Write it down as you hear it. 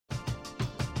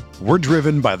We're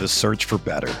driven by the search for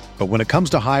better. But when it comes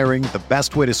to hiring, the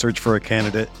best way to search for a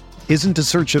candidate isn't to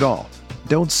search at all.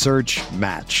 Don't search,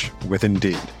 match with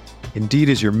Indeed. Indeed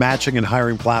is your matching and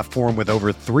hiring platform with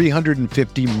over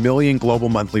 350 million global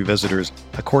monthly visitors,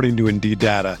 according to Indeed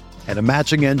data, and a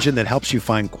matching engine that helps you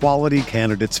find quality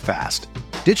candidates fast.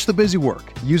 Ditch the busy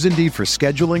work. Use Indeed for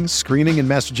scheduling, screening, and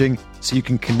messaging so you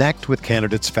can connect with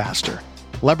candidates faster.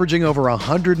 Leveraging over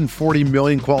 140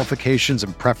 million qualifications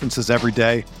and preferences every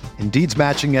day, Indeed's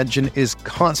matching engine is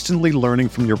constantly learning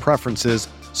from your preferences,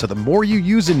 so the more you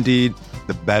use Indeed,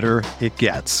 the better it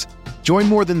gets. Join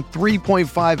more than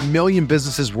 3.5 million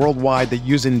businesses worldwide that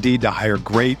use Indeed to hire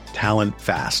great talent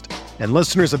fast. And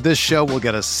listeners of this show will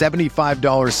get a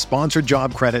 $75 sponsored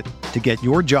job credit to get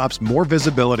your jobs more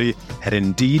visibility at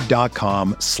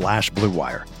Indeed.com/Blue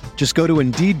Wire. Just go to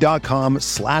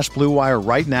Indeed.com/Blue Wire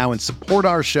right now and support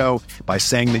our show by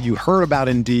saying that you heard about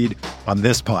Indeed on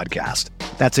this podcast.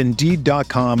 That's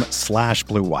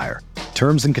Indeed.com/Blue Wire.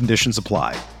 Terms and conditions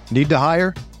apply. Need to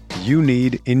hire? You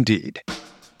need Indeed.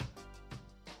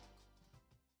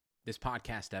 This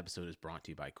podcast episode is brought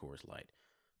to you by Coors Light.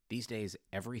 These days,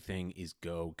 everything is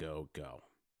go, go, go.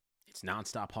 It's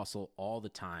nonstop hustle all the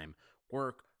time.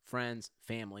 Work, friends,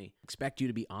 family, expect you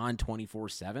to be on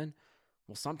 24/7.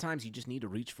 Well, sometimes you just need to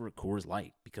reach for a Coors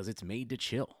Light because it's made to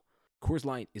chill. Coors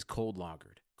Light is cold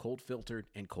lagered, cold filtered,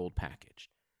 and cold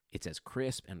packaged. It's as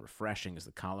crisp and refreshing as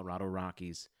the Colorado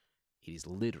Rockies. It is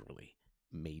literally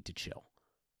made to chill.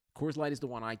 Coors Light is the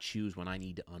one I choose when I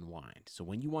need to unwind. So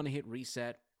when you want to hit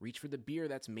reset, reach for the beer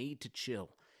that's made to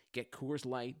chill. Get Coors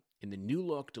Light in the new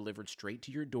look delivered straight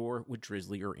to your door with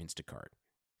Drizzly or Instacart.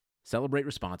 Celebrate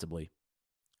responsibly.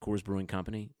 Coors Brewing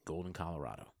Company, Golden,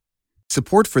 Colorado.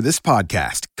 Support for this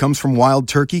podcast comes from Wild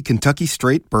Turkey Kentucky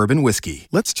Straight Bourbon Whiskey.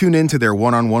 Let's tune in to their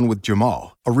one-on-one with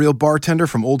Jamal, a real bartender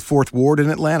from Old Fourth Ward in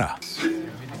Atlanta.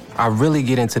 I really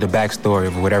get into the backstory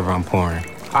of whatever I'm pouring,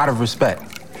 out of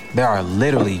respect. There are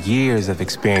literally years of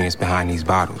experience behind these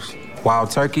bottles.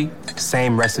 Wild Turkey,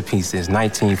 same recipe since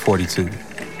 1942.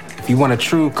 If you want a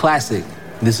true classic,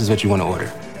 this is what you want to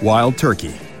order. Wild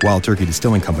Turkey. Wild Turkey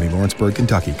Distilling Company, Lawrenceburg,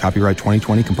 Kentucky. Copyright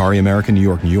 2020, Campari American, New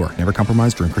York, New York. Never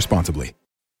compromise, drink responsibly.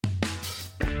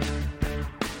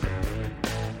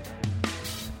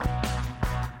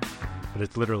 But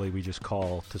it's literally, we just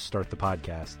call to start the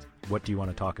podcast, what do you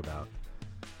want to talk about?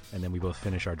 And then we both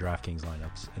finish our DraftKings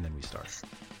lineups, and then we start.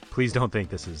 Please don't think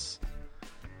this is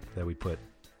that we put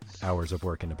hours of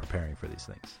work into preparing for these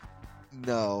things.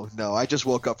 No, I just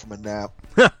woke up from a nap.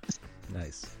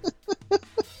 Nice.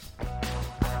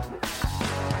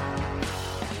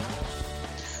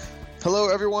 Hello,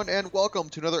 everyone, and welcome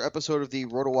to another episode of the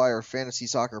RotoWire Fantasy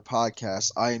Soccer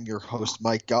Podcast. I am your host,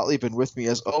 Mike Gottlieb, and with me,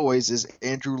 as always, is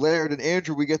Andrew Laird. And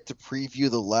Andrew, we get to preview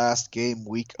the last game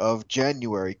week of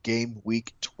January, game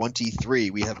week 23.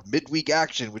 We have midweek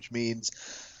action, which means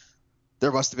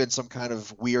there must have been some kind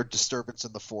of weird disturbance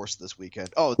in the force this weekend.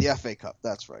 Oh, the FA Cup,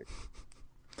 that's right.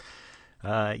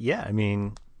 Yeah, I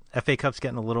mean, FA Cup's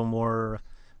getting a little more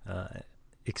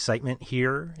excitement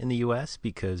here in the U.S.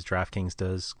 because DraftKings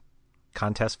does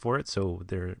contest for it, so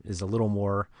there is a little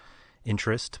more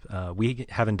interest. We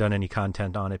haven't done any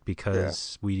content on it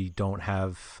because we don't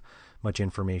have much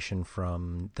information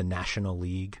from the National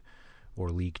League or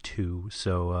League Two,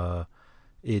 so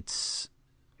it's...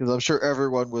 Because I'm sure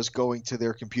everyone was going to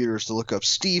their computers to look up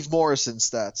Steve Morrison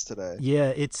stats today. Yeah,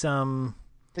 it's... I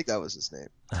think that was his name.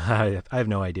 I have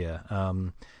no idea.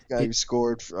 Guy who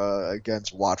scored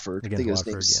against Watford. I think his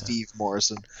name is Steve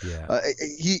Morrison. Yeah.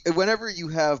 Whenever you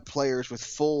have players with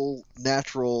full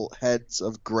natural heads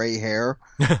of gray hair,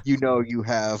 you know you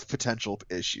have potential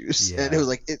issues. Yeah. And it was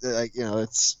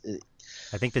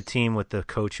I think the team with the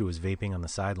coach who was vaping on the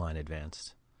sideline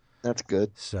advanced. That's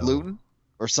good. So, Luton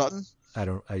or Sutton?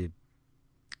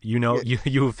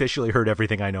 You officially heard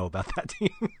everything I know about that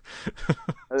team.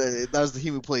 That was the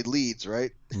team who played Leeds,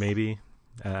 right? Maybe.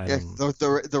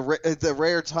 The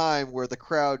rare time where the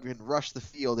crowd can rush the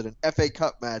field in an FA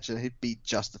Cup match and it'd be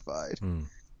justified.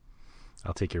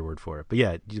 I'll take your word for it. But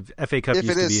yeah, FA Cup used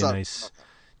to be a nice,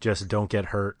 just don't get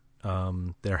hurt.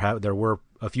 There were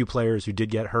a few players who did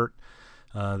get hurt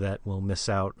that will miss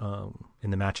out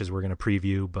in the matches we're going to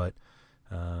preview, but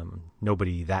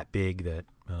nobody that big that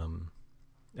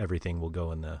everything will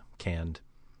go in the canned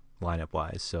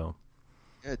lineup-wise. So.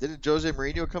 Yeah, didn't Jose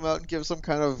Mourinho come out and give some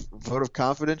kind of vote of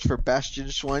confidence for Bastian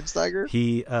Schweinsteiger?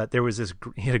 He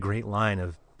had a great line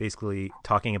of basically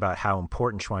talking about how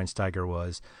important Schweinsteiger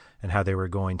was and how they were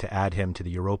going to add him to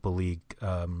the Europa League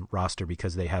roster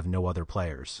because they have no other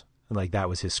players. And that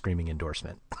was his screaming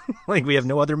endorsement. We have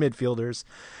no other midfielders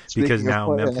because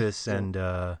now Memphis and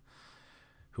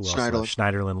who else left?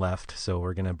 Schneiderlin left, so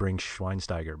we're going to bring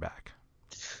Schweinsteiger back.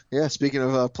 Yeah, speaking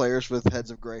of players with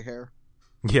heads of gray hair.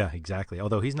 Yeah, exactly.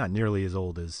 Although he's not nearly as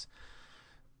old as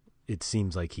it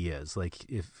seems like he is. Like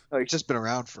he's just been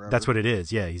around forever. That's what it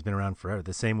is. Yeah, he's been around forever.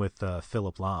 The same with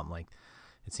Philip Lahm. Like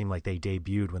it seemed like they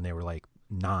debuted when they were like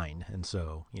 9, and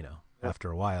so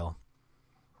after a while,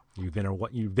 you've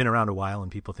been around a while,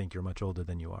 and people think you're much older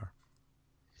than you are.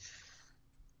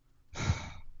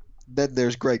 Then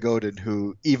there's Greg Oden,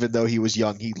 who, even though he was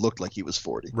young, he looked like he was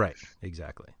 40. Right.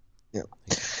 Exactly. Yeah.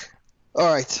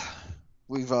 All right.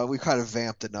 We've kind of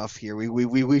vamped enough here.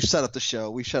 We've set up the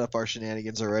show. We've set up our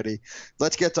shenanigans already.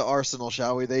 Let's get to Arsenal,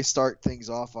 shall we? They start things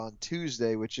off on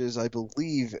Tuesday, which is, I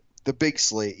believe, the big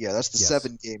slate. Yeah, that's the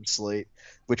 7-game slate,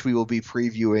 which we will be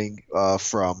previewing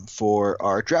for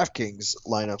our DraftKings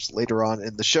lineups later on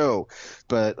in the show.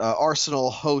 But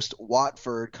Arsenal host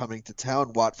Watford coming to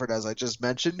town. Watford, as I just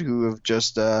mentioned, who have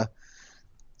just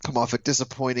come off a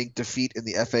disappointing defeat in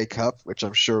the FA Cup, which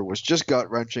I'm sure was just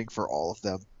gut-wrenching for all of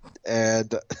them.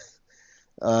 And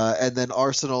then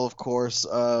Arsenal, of course,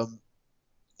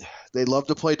 they love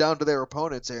to play down to their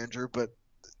opponents, Andrew, but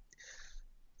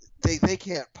they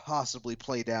can't possibly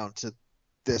play down to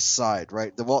this side,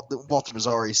 right? The Walter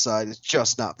Mazzarri side is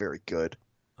just not very good.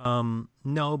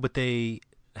 No, but they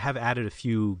have added a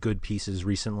few good pieces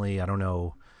recently. I don't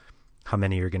know how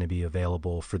many are going to be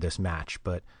available for this match,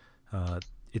 but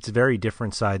it's a very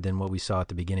different side than what we saw at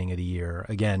the beginning of the year.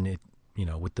 Again,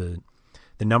 with the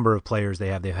number of players they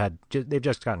have, they've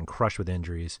just gotten crushed with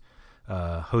injuries.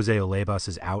 Jose Olebas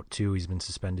is out too. He's been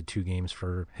suspended 2 games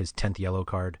for his 10th yellow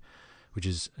card, which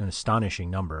is an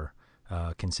astonishing number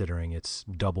considering it's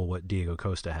double what Diego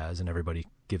Costa has, and everybody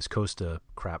gives Costa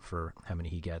crap for how many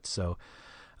he gets. So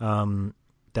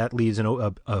that leaves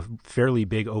a fairly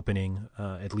big opening,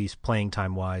 at least playing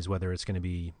time wise, whether it's going to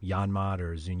be Janmaat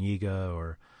or Zuniga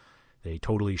or they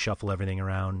totally shuffle everything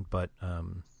around. But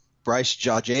Bryce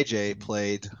JJ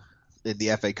played in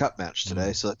the FA Cup match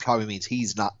today, so that probably means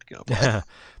he's not going to play.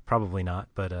 Probably not,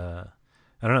 but I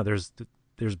don't know.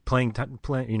 There's playing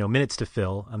minutes to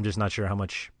fill. I'm just not sure how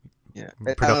much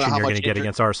production you're going to get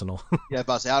against Arsenal. Yeah,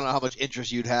 I don't know how much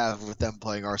interest you'd have with them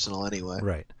playing Arsenal anyway.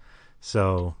 Right.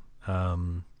 So,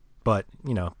 but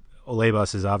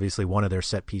Olebas is obviously one of their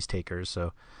set piece takers,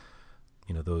 so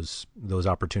those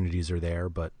opportunities are there.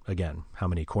 But again, how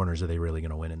many corners are they really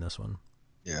going to win in this one?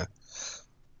 Yeah.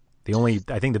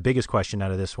 I think the biggest question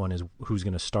out of this one is who's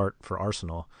going to start for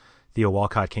Arsenal. Theo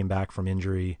Walcott came back from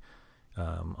injury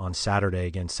on Saturday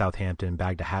against Southampton,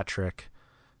 bagged a hat trick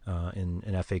in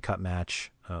an FA Cup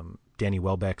match. Danny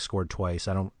Welbeck scored twice.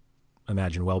 I don't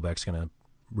imagine Welbeck's going to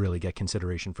really get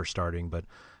consideration for starting, but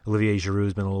Olivier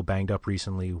Giroud's been a little banged up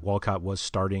recently. Walcott was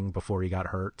starting before he got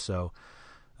hurt, so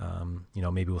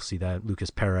maybe we'll see that. Lucas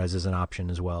Perez is an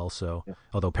option as well. So,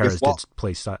 although Perez did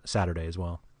play Saturday as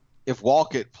well. If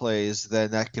Walcott plays,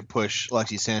 then that can push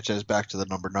Alexis Sanchez back to the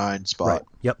number 9 spot.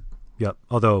 Right. Yep.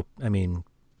 Although, I mean,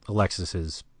 Alexis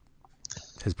has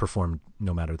performed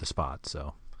no matter the spot.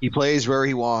 So he plays where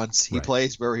he wants. He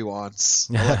plays where he wants.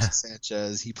 Alexis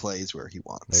Sanchez, he plays where he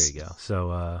wants. There you go.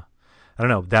 So I don't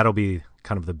know. That'll be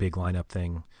kind of the big lineup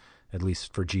thing, at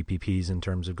least for GPPs in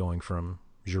terms of going from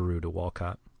Giroud to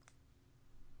Walcott.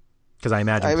 Because I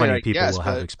imagine plenty of people will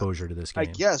have exposure to this game. I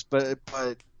guess, but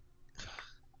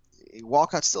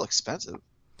Walcott's still expensive.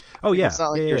 Oh, yeah. It's not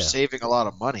like you're saving a lot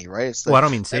of money, right? It's I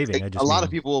don't mean saving. A lot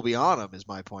of people will be on him, is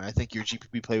my point. I think your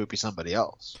GPP play would be somebody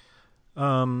else.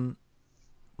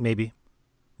 Maybe.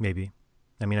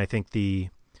 I mean, I think the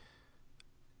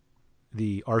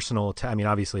Arsenal.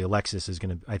 Obviously, Alexis is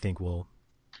going to. I think will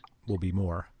be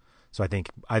more. So I think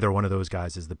either one of those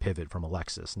guys is the pivot from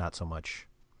Alexis, not so much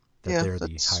that they're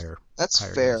the higher. That's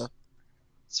higher fair. guys.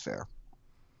 That's fair.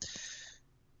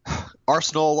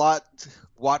 Arsenal a lot,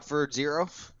 Watford 0.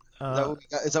 Is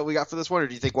that what we got for this one, or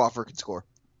do you think Watford can score?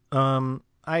 I'm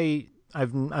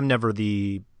never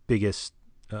the biggest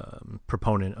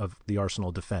proponent of the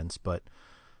Arsenal defense, but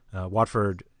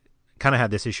Watford kind of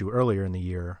had this issue earlier in the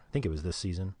year. I think it was this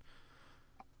season.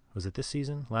 Was it this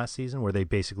season? Last season, where they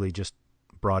basically just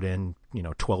brought in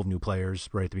 12 new players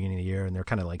right at the beginning of the year, and they're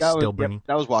kind of like bringing. Yep,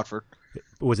 that was Watford.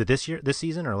 Was it this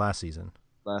season, or last season?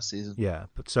 Last season. Yeah,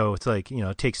 but so it's like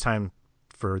it takes time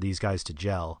for these guys to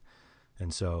gel,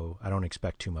 and so I don't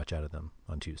expect too much out of them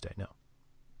on Tuesday. No.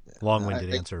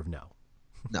 Long-winded answer of no.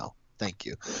 No, thank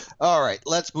you. All right,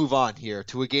 let's move on here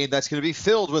to a game that's going to be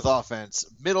filled with offense.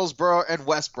 Middlesbrough and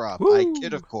West Brom. Woo! I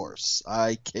kid, of course.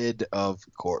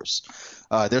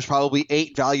 There's probably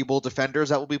 8 valuable defenders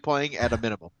that will be playing at a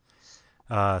minimum.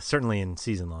 Certainly in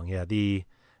season long. Yeah, the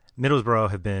Middlesbrough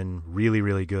have been really,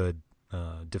 really good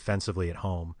defensively at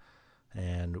home.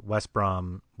 And West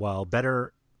Brom, while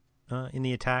better in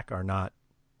the attack, are not,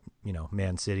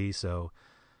 Man City. So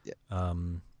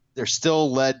they're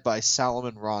still led by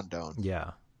Salomon Rondon.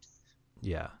 Yeah.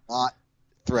 Not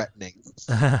threatening.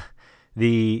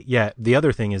 The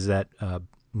other thing is that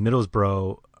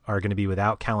Middlesbrough are going to be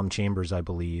without Callum Chambers, I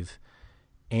believe,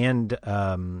 and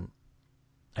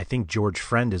I think George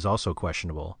Friend is also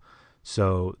questionable.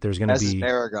 So there's going to be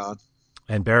Barragon,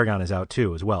 and Barragon is out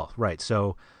too as well, right?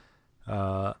 So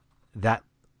that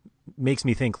makes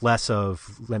me think less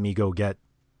of let me go get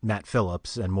Matt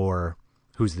Phillips and more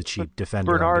who's the cheap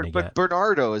defender I'm going to get. But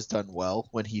Bernardo has done well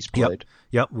when he's played.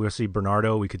 Yep. We'll see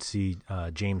Bernardo. We could see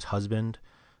James Husband.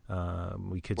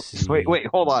 We could see. Wait,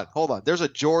 hold on. There's a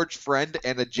George Friend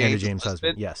and a James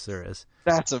Husband. Yes, there is.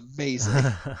 That's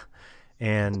amazing.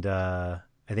 And I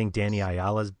think Danny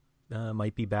Ayala's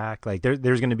might be back. Like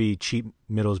there's going to be cheap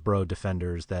Middlesbrough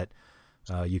defenders that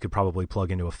you could probably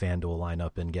plug into a FanDuel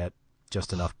lineup and get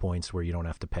just enough points where you don't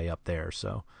have to pay up there.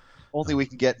 So if only we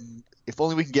can get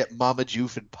Mama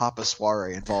Juf and Papa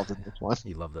Soiree involved in this one.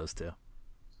 You love those two.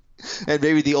 And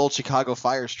maybe the old Chicago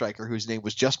Fire striker whose name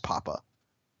was just Papa.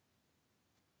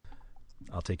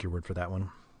 I'll take your word for that one.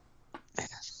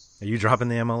 Are you dropping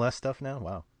the MLS stuff now?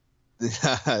 Wow.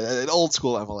 An old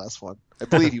school MLS one. I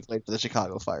believe he played for the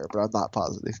Chicago Fire, but I'm not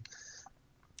positive.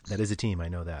 That is a team. I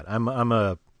know that. I'm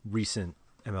a recent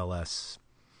MLS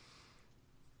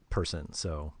person,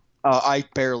 so. I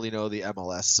barely know the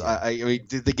MLS. Yeah. I mean,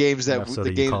 the games that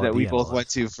we both MLS. Went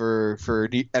to for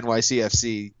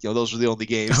NYCFC, those were the only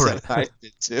games that I've been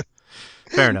to.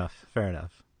 Fair enough.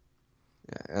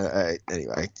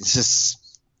 Anyway, it's just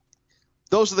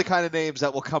those are the kind of names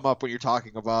that will come up when you're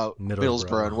talking about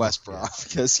Middlesbrough and West Brom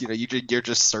because you're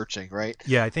just searching, right?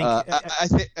 Yeah, I think I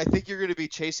think you're going to be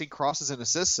chasing crosses and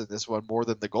assists in this one more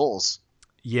than the goals.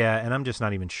 Yeah, and I'm just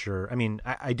not even sure. I mean,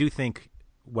 I do think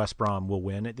West Brom will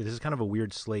win. This is kind of a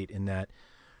weird slate in that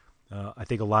I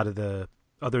think a lot of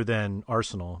other than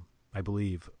Arsenal, I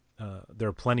believe, there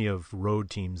are plenty of road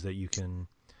teams that you can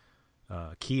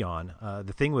key on.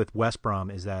 The thing with West Brom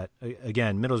is that,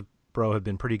 again, Middlesbrough have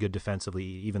been pretty good defensively,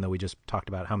 even though we just talked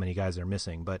about how many guys they're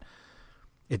missing. But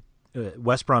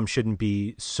West Brom shouldn't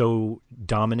be so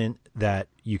dominant that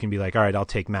you can be like, all right, I'll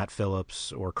take Matt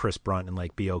Phillips or Chris Brunt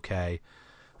and be okay.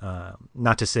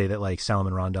 Not to say that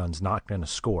Salomon Rondon's not going to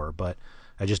score, but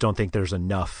I just don't think there's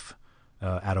enough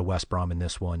out of West Brom in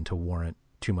this one to warrant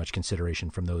too much consideration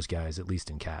from those guys, at least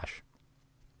in cash.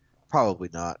 Probably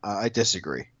not. I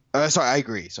disagree. Sorry, I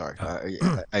agree. Sorry.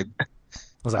 I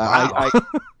was like, wow.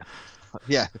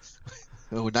 Yeah.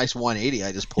 Oh, nice 180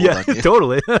 I just pulled on you.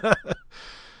 Totally. A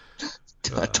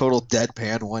total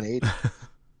deadpan 180.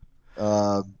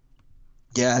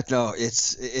 Yeah, no,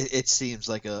 it seems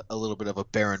like a little bit of a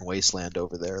barren wasteland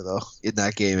over there, though, in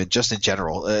that game and just in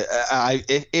general.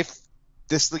 If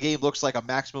the game looks like a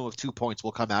maximum of 2 points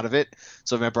will come out of it.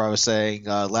 So remember I was saying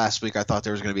last week I thought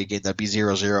there was going to be a game that'd be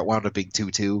 0-0. It wound up being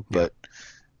 2-2, but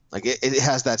it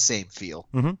has that same feel.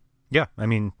 Mm-hmm. Yeah, I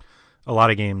mean, a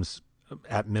lot of games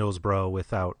at Middlesbrough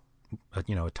without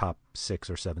a top 6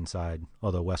 or 7 side,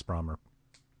 although West Brom are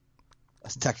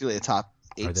technically a top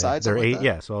 8 sides. They're 8,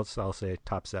 yeah. So I'll say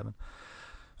top 7.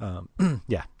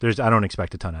 Yeah, I don't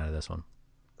expect a ton out of this one.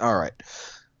 All right.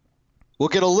 We'll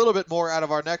get a little bit more out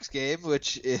of our next game,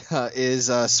 which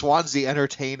is Swansea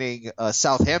entertaining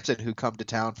Southampton, who come to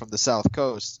town from the South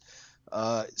Coast.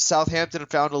 Southampton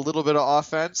found a little bit of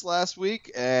offense last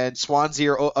week, and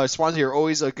Swansea are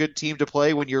always a good team to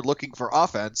play when you're looking for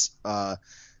offense. But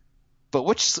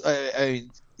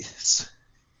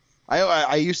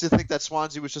I used to think that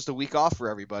Swansea was just a week off for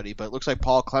everybody, but it looks like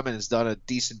Paul Clement has done a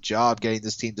decent job getting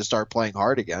this team to start playing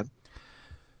hard again.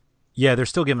 Yeah, they're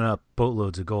still giving up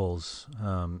boatloads of goals,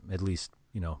 at least,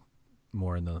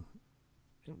 more in the,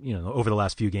 over the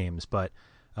last few games. But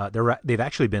they've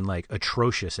actually been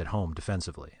atrocious at home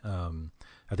defensively.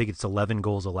 I think it's 11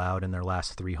 goals allowed in their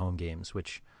last 3 home games,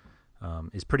 which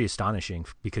is pretty astonishing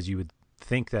because you would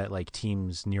think that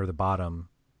teams near the bottom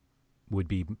would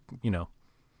be,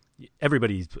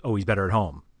 everybody's always better at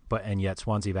home, and yet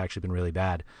Swansea have actually been really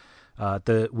bad.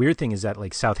 The weird thing is that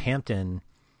Southampton,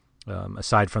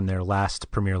 aside from their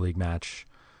last Premier League match,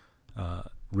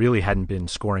 really hadn't been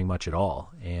scoring much at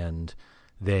all. And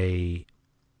they,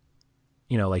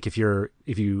 if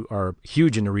you are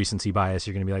huge into recency bias,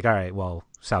 you're going to be like, all right, well,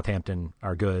 Southampton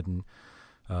are good and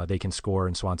they can score,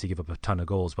 and Swansea give up a ton of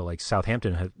goals. But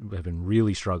Southampton have been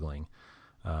really struggling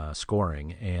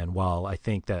scoring. And while I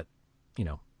think that,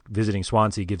 visiting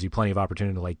Swansea gives you plenty of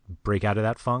opportunity to break out of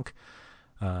that funk,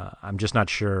 I'm just not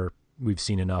sure we've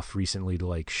seen enough recently to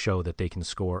like show that they can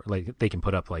score, like they can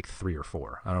put up like 3 or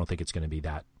 4. I don't think it's going to be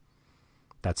that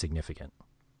significant.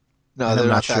 No, and they're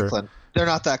not that they're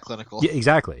not that clinical. Yeah,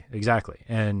 exactly.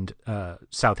 And on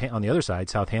the other side,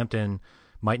 Southampton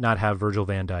might not have Virgil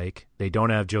van Dijk. They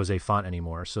don't have Jose Font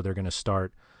anymore, so they're going to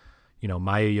start,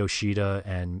 Maya Yoshida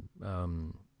and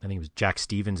I think it was Jack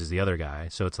Stevens is the other guy.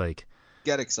 So it's like,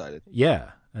 get excited.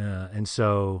 Yeah, and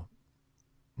so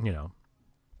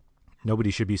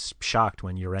nobody should be shocked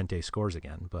when Llorente scores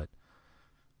again, but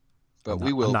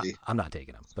we will be. I'm not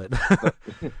taking him, but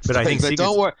but I think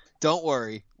don't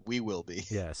worry, we will be.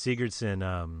 Yeah,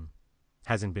 Sigurdsson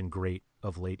hasn't been great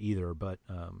of late either, but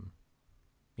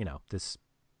this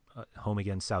home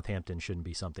against Southampton shouldn't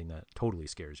be something that totally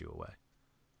scares you away.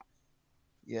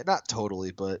 Yeah, not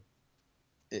totally, but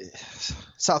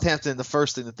Southampton, the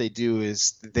first thing that they do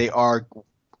is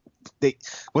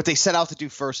what they set out to do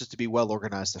first is to be well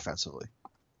organized defensively,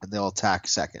 and they'll attack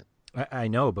second. I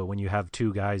know, but when you have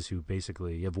two guys who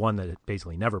you have one that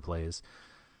basically never plays,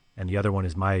 and the other one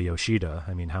is Maya Yoshida,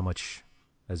 I mean, how much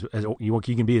as you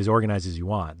can be as organized as you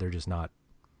want, they're just not.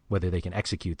 Whether they can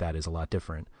execute that is a lot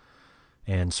different.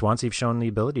 And Swansea have shown the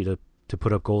ability to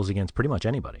put up goals against pretty much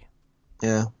anybody.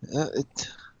 Yeah.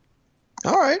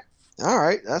 All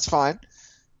right, that's fine.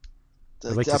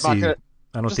 I'd like to see. I'm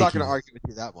not going to argue with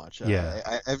you that much.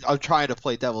 Yeah, I'm trying to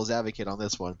play devil's advocate on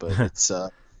this one, but it's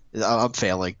I'm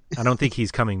failing. I don't think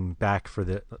he's coming back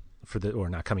or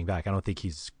not coming back. I don't think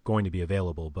he's going to be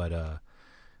available. But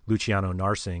Luciano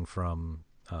Narsing from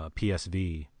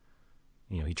PSV,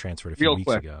 he transferred a few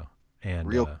weeks ago, and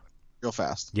real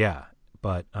fast. Yeah,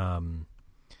 but I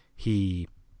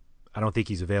don't think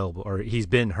he's available, or he's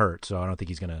been hurt, so I don't think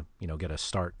he's going to get a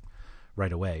start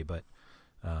right away. But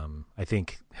I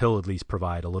think he'll at least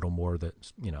provide a little more that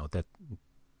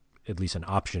at least an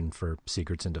option for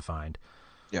Sigurdsson to find.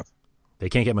 Yep. They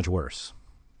can't get much worse.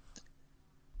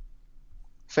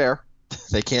 Fair.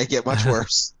 They can't get much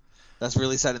worse. That's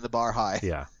really setting the bar high.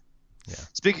 Yeah.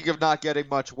 Speaking of not getting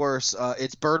much worse,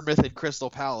 it's Bournemouth and Crystal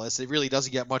Palace. It really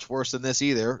doesn't get much worse than this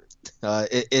either.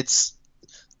 These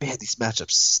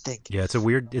matchups stink. Yeah, it's a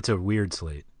weird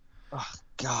slate. Oh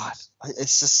God,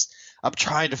 it's just I'm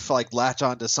trying to latch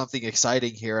on to something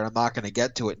exciting here, and I'm not going to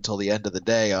get to it until the end of the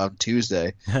day on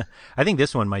Tuesday. I think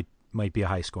this one might be a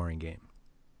high scoring game.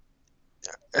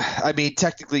 I mean,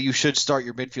 technically, you should start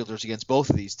your midfielders against both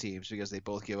of these teams because they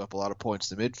both give up a lot of points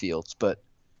to midfields. But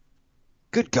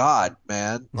good God,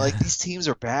 man, these teams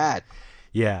are bad.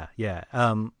 Yeah.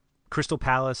 Crystal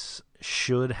Palace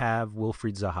should have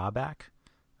Wilfried Zaha back.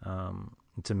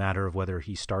 It's a matter of whether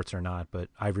he starts or not. But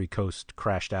Ivory Coast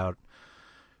crashed out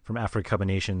from Africa Cup of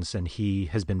Nations, and he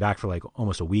has been back for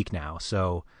almost a week now.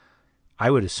 So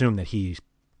I would assume that he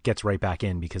gets right back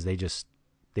in because they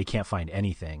can't find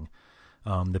anything.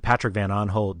 The Patrick Van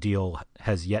Aanholt deal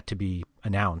has yet to be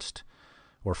announced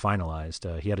or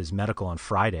finalized. He had his medical on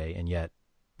Friday, and yet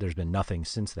there's been nothing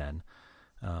since then.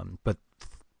 But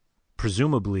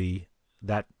presumably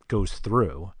that goes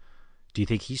through. Do you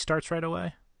think he starts right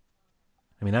away?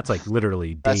 I mean, that's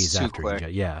literally days after.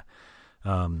 Yeah.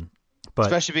 But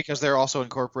especially because they're also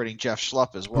incorporating Jeff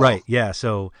Schlupp as well. Right. Yeah.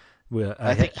 So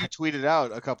I think you tweeted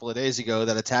out a couple of days ago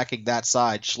that attacking that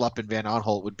side, Schlupp and Van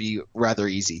Aanholt, would be rather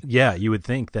easy. Yeah, you would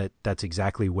think that that's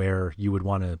exactly where you would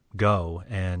want to go,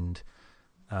 and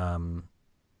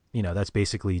that's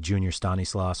basically Junior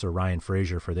Stanislas or Ryan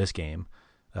Fraser for this game.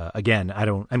 Again,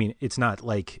 it's not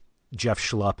like Jeff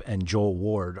Schlupp and Joel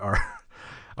Ward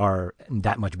are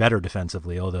that much better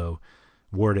defensively, although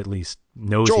Ward at least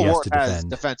knows he has to defend.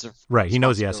 Defensive, right? He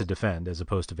knows he has to defend as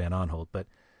opposed to Van Aanholt, but.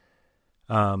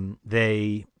 So I'm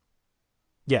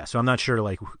not sure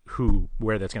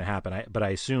where that's going to happen. But I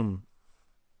assume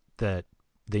that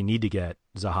they need to get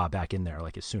Zaha back in there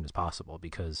as soon as possible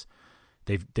because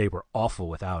they were awful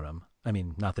without him. I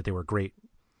mean, not that they were great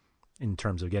in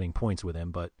terms of getting points with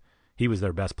him, but he was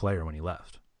their best player when he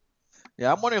left.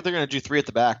 Yeah, I'm wondering if they're going to do 3 at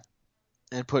the back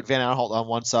and put Van Aanholt on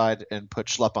one side and put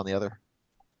Schlupp on the other.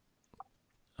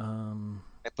 And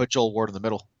put Joel Ward in the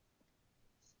middle.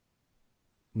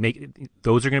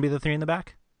 Those are going to be the 3 in the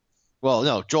back? Well,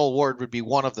 no, Joel Ward would be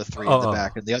one of the 3 in the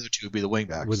back, and the other 2 would be the wing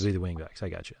backs. Would be the wing backs. I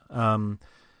got you.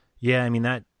 Yeah, I mean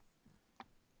that.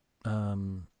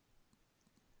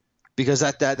 Because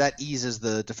that eases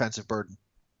the defensive burden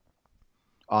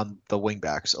on the wing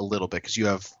backs a little bit because you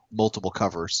have multiple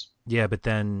covers. Yeah, but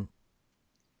then,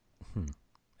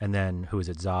 and then who is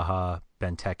it? Zaha,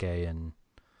 Benteke, and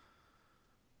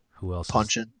who else?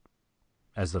 Punchin.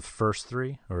 As the first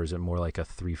 3, or is it more like a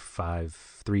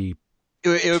 3-5-3?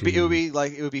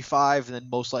 It would be 5, and then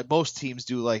most teams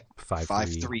do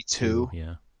 5-3-2.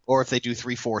 Yeah. or if they do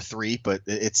 3-4-3, but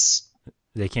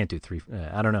they can't do three.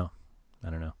 I don't know.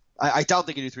 I doubt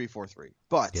they can do 3-4-3,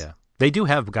 but yeah, they do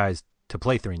have guys to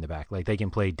play three in the back. Like they can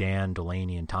play Dan,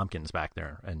 Delaney, and Tompkins back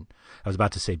there. And I was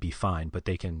about to say be fine, but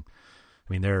they can.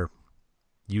 I mean, they're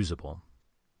usable.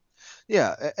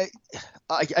 Yeah,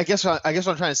 I guess what I'm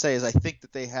trying to say is I think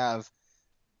that they have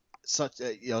such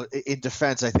in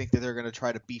defense. I think that they're going to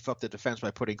try to beef up the defense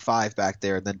by putting 5 back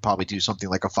there, and then probably do something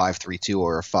like a 5-3-2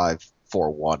 or a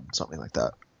 5-4-1, something like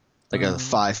that. Like a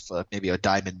 5, maybe a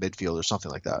diamond midfield or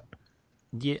something like that.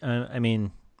 Yeah, I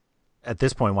mean, at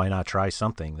this point, why not try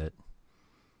something that?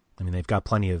 I mean, they've got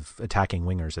plenty of attacking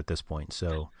wingers at this point,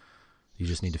 so you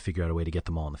just need to figure out a way to get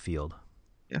them all on the field.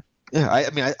 Yeah. I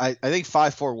mean, I think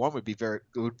 5-4-1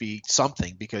 would be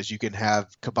something, because you can have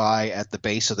Cabaye at the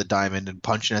base of the diamond and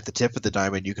punching at the tip of the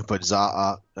diamond. You can put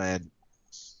Zaha and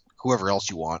whoever else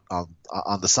you want on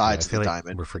the sides of the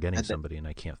diamond. We're forgetting somebody, and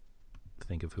I can't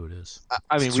think of who it is.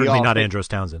 I mean, it's certainly not Andros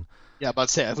Townsend. Yeah,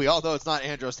 but we all know it's not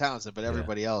Andros Townsend, but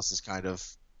everybody else is kind of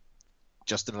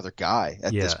just another guy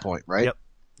at this point, right? Yep.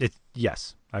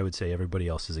 Yes, I would say everybody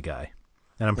else is a guy.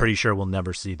 And I'm pretty sure we'll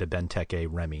never see the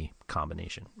Benteke-Remy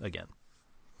combination again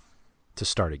to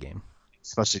start a game.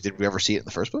 Especially, did we ever see it in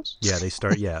the first place? Yeah, they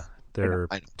start. Yeah, they're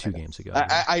 2 games ago.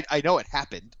 I know it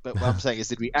happened, but what I'm saying is,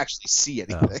 did we actually see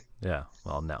anything? Yeah.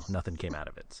 Well, no, nothing came out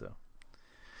of it. So,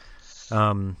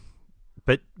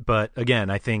 but again,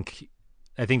 I think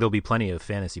there'll be plenty of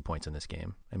fantasy points in this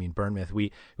game. I mean, Bournemouth.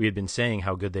 We had been saying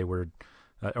how good they were,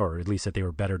 or at least that they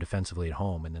were better defensively at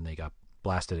home, and then they got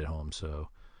blasted at home. So.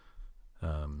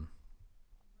 I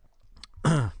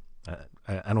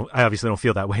obviously don't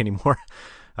feel that way anymore.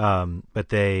 But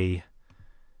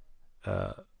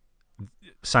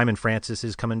Simon Francis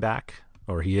is coming back,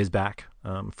 or he is back,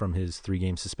 from his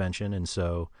 3-game suspension. And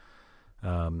so,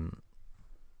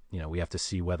 we have to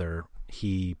see whether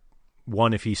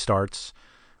if he starts,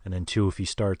 and then 2, if he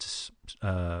starts,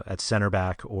 at center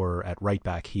back or at right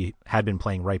back. He had been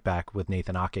playing right back with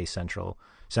Nathan Ake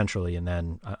centrally. And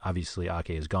then obviously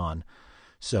Ake is gone.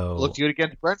 So looked good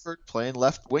against Brentford, playing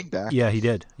left wing back. Yeah, he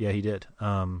did.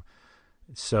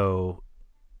 So,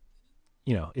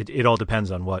 it all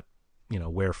depends on what,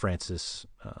 where Francis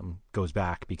goes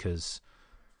back, because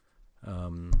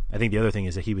I think the other thing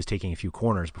is that he was taking a few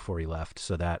corners before he left,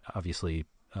 so that obviously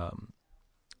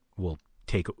will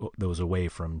take those away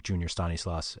from Junior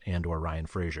Stanislas and or Ryan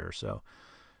Fraser. So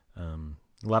a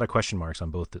lot of question marks on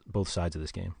both sides of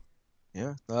this game.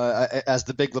 Yeah, as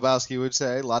the Big Lebowski would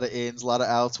say, a lot of ins, a lot of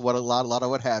outs, a lot of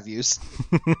what have yous.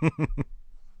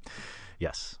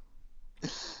 Yes.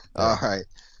 All right.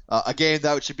 A game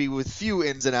that should be with few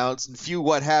ins and outs and few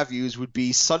what have yous would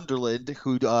be Sunderland,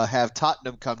 who have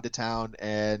Tottenham come to town,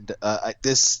 and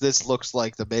this looks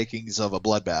like the makings of a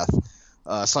bloodbath.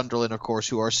 Sunderland, of course,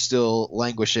 who are still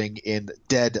languishing in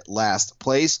dead last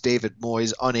place. David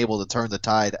Moyes unable to turn the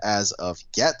tide as of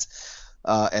yet.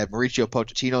 And Mauricio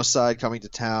Pochettino's side coming to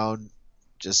town,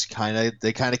 just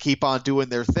they kind of keep on doing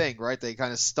their thing, right? They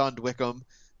kind of stunned Wickham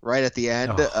right at the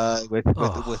end,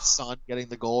 with Son getting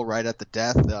the goal right at the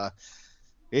death.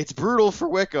 It's brutal for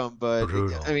Wickham, but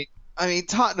I mean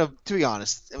Tottenham, to be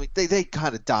honest, they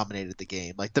kind of dominated the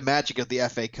game. Like the magic of the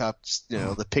FA Cup,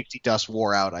 the pixie dust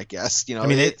wore out, I guess.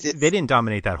 They didn't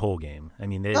dominate that whole game. I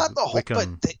mean, not the whole, but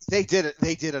they did it.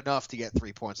 They did enough to get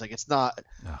 3 points. Like it's not.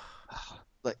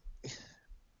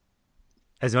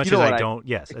 As much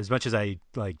as I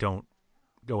don't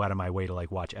go out of my way to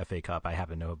watch FA Cup, I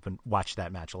happen to have watched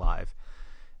that match live.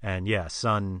 And yeah,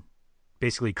 Son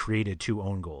basically created 2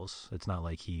 own goals. It's not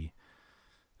like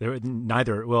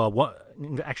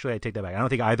actually I take that back. I don't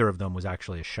think either of them was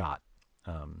actually a shot.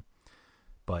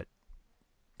 But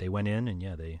they went in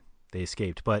and they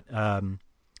escaped. But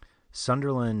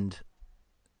Sunderland,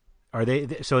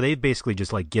 they've basically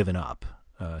just given up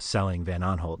selling Van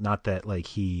Aanholt. Not that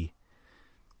he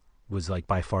was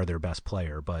by far their best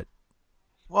player, but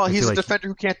he's a defender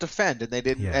who can't defend, and they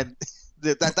didn't. Yeah. And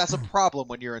that's a problem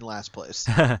when you're in last place.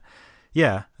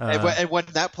 Yeah, and when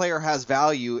that player has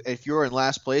value, if you're in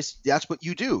last place, that's what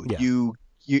you do. Yeah.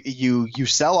 You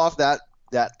sell off that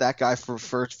guy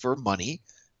for money,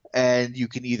 and you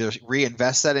can either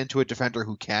reinvest that into a defender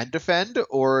who can defend,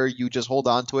 or you just hold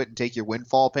on to it and take your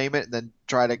windfall payment and then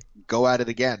try to go at it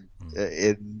again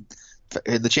in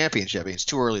the championship. I mean, it's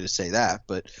too early to say that,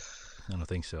 but I don't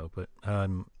think so. But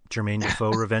Jermaine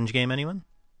Defoe revenge game, anyone?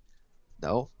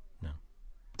 No.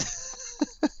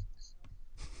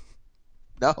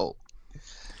 No.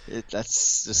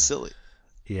 That's just silly.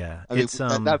 Yeah.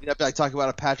 That'd be like talking about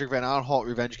a Patrick Van Aanholt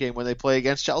revenge game when they play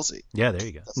against Chelsea. Yeah, there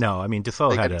you go. No, I mean, Defoe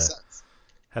had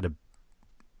a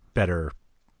better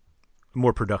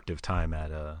more productive time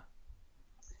at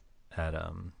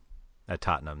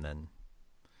Tottenham than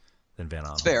Van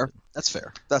Aanholt. Fair. That's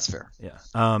fair. That's fair. Yeah.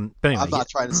 But anyway, I'm not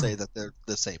trying to say that they're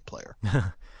the same player.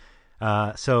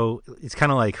 So it's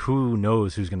kind of like who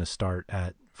knows who's going to start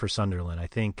for Sunderland. I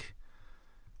think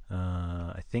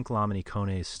Lamine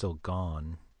Kone is still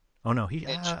gone. Oh no,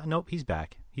 nope, he's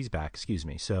back. He's back. Excuse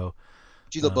me. So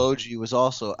Djilobodji was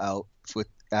also out with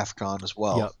AFCON as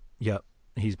well. Yep,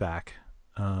 he's back.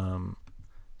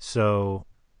 So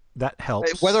that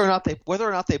helps. Whether or not they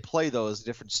play though is a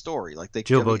different story. Like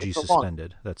Djilobodji's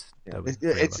suspended.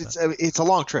 It's a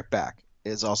long trip back.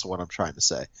 Is also what I'm trying to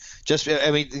say.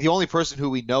 The only person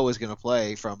who we know is going to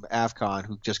play from AFCON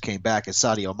who just came back is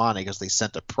Sadio Mane because they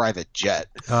sent a private jet.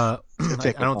 I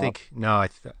don't think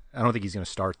he's going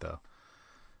to start though.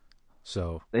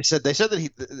 So they said that he.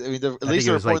 At least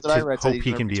the report that I read hope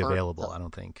he can be available. I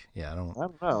don't think. Yeah, I don't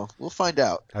know. We'll find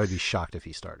out. I would be shocked if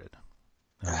he started.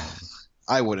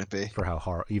 I wouldn't be for how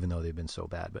hard, even though they've been so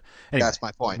bad. But anyway, that's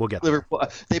my point. We'll get Liverpool. I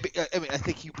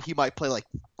think he might play like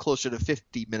closer to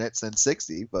 50 minutes than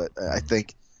 60. But I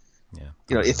think,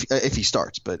 if he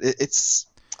starts. But it's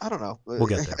I don't know. We'll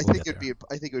get there. I think it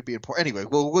would be important. Anyway,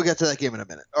 we'll get to that game in a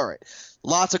minute. All right.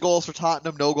 Lots of goals for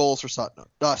Tottenham. No goals for Sutton.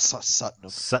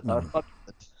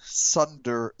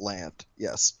 Sunderland.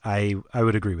 Yes. I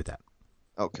would agree with that.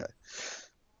 Okay.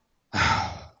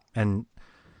 And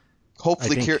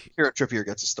hopefully, Kieran Trippier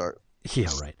gets a start. Yeah,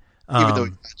 right. Even though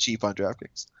he's not cheap on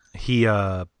DraftKings.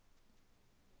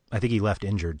 I think he left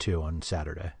injured too on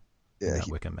Saturday in that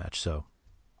Wickham match, so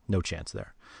no chance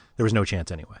there. There was no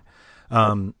chance anyway.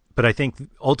 But I think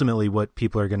ultimately what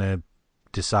people are going to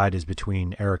decide is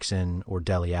between Eriksen or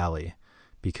Dele Alli,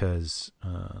 because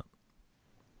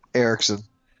Eriksen.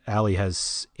 Alli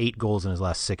has 8 goals in his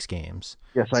last 6 games.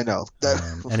 Yes, I know.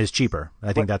 And is cheaper.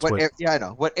 I think that's what. Yeah, I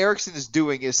know. What Eriksen is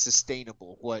doing is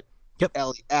sustainable. What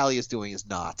Alli is doing is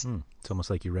not. It's almost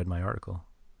like you read my article.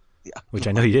 Yeah. Which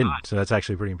I know you didn't, so that's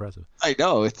actually pretty impressive. I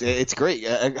know. It's great.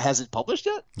 Has it published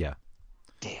yet? Yeah.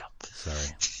 Damn.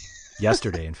 Sorry.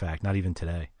 Yesterday, in fact, not even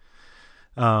today.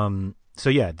 So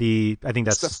yeah, I think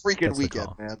that's the freaking weekend,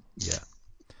 man. Yeah.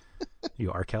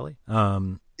 You are Kelly.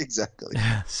 Exactly.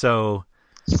 So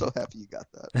happy you got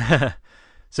that.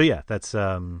 So yeah, that's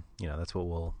that's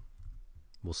what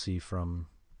we'll see from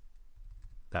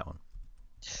that one.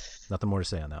 Nothing more to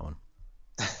say on that one.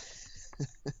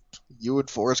 You and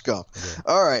Forrest Gump. Yeah.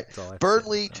 All right.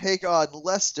 Burnley take on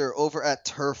Leicester over at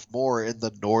Turf Moor in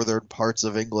the northern parts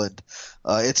of England.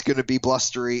 It's going to be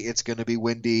blustery. It's going to be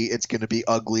windy. It's going to be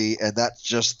ugly. And that's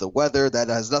just the weather. That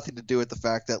has nothing to do with the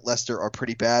fact that Leicester are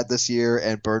pretty bad this year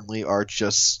and Burnley are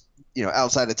just,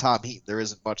 outside of Tom Heaton, there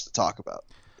isn't much to talk about.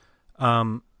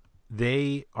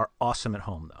 They are awesome at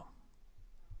home, though.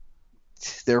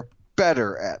 They're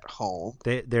better at home.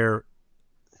 They're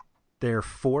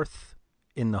 4th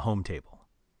in the home table,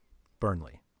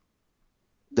 Burnley.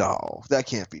 No, that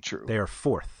can't be true. They are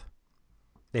 4th.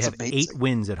 They have 8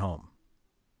 wins at home.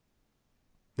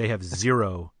 They have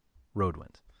 0 road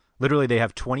wins. Literally, they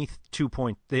have 22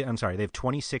 points. They have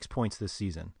 26 points this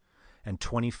season, and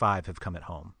 25 have come at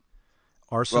home.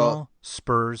 Arsenal,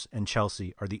 Spurs, and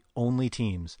Chelsea are the only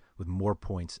teams with more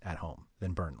points at home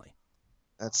than Burnley.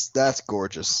 That's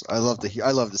gorgeous. I love to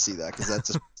see that because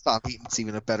that's Tom Heaton's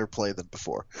even a better play than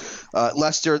before.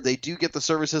 Leicester, they do get the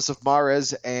services of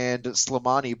Mahrez and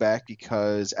Slimani back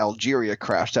because Algeria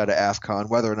crashed out of AFCON.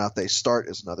 Whether or not they start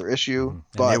is another issue.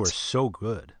 But they were so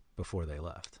good before they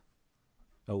left.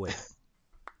 Oh wait,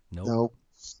 nope.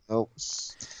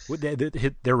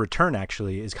 Their return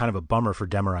actually is kind of a bummer for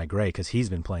Demarai Gray because he's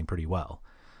been playing pretty well.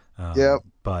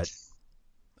 But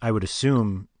I would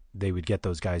assume they would get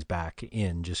those guys back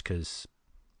in just because,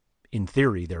 in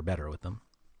theory, they're better with them.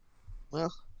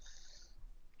 Well,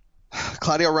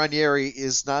 Claudio Ranieri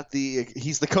is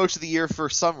he's the coach of the year for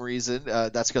some reason.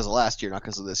 That's because of last year, not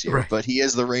because of this year. Right. But he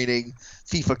is the reigning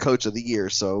FIFA coach of the year.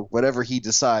 So whatever he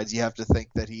decides, you have to think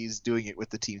that he's doing it with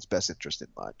the team's best interest in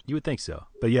mind. You would think so.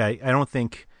 But yeah, I don't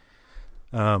think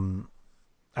I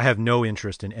have no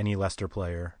interest in any Leicester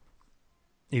player,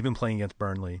 even playing against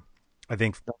Burnley. I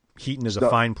think Heaton is a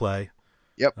fine play.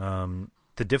 Yep.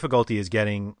 The difficulty is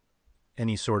getting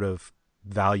any sort of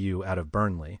value out of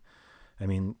Burnley. I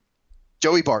mean,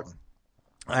 Joey Barton.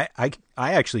 I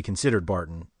actually considered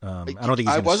Barton. I don't think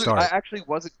he's going to start. I actually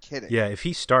wasn't kidding. Yeah, if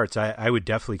he starts, I would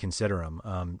definitely consider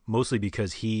him. Mostly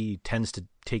because he tends to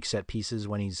take set pieces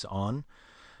when he's on.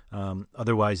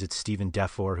 Otherwise, it's Steven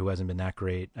Defour, who hasn't been that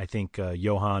great. I think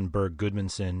Johan Berg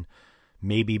Gudmundsson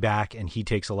may be back, and he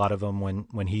takes a lot of them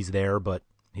when he's there, but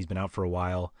he's been out for a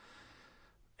while.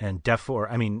 And Defour,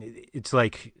 I mean, it's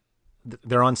like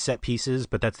they're on set pieces,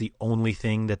 but that's the only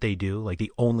thing that they do. Like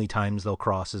the only times they'll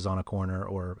cross is on a corner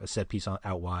or a set piece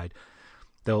out wide.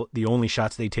 The only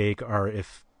shots they take are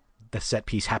if the set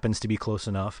piece happens to be close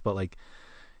enough, but like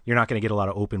you're not going to get a lot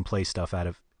of open play stuff out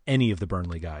of any of the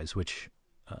Burnley guys, which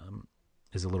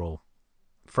is a little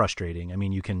frustrating. I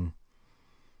mean,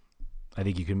 I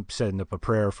think you can send up a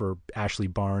prayer for Ashley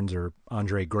Barnes or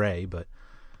Andre Gray, but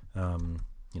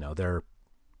they're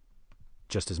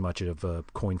just as much of a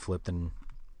coin flip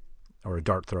or a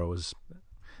dart throw as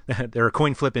they're a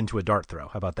coin flip into a dart throw.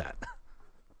 How about that?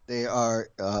 They are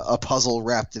a puzzle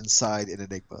wrapped inside an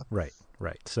enigma. Right.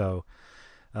 So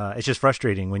it's just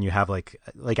frustrating when you have like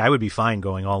I would be fine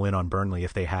going all in on Burnley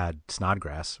if they had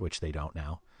Snodgrass, which they don't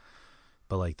now.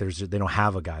 But like they don't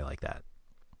have a guy like that,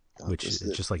 which is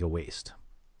just like a waste.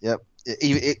 Yep.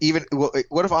 Even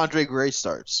what if Andre Gray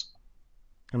starts?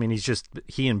 I mean,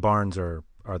 he and Barnes are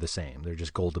the same. They're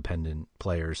just goal dependent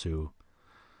players who,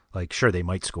 like, sure they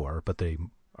might score, but they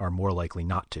are more likely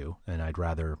not to. And I'd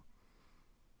rather.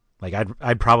 Like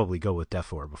I'd probably go with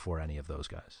Defour before any of those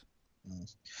guys.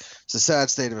 It's a sad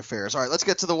state of affairs. All right, let's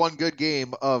get to the one good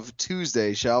game of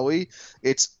Tuesday, shall we?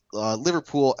 It's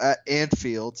Liverpool at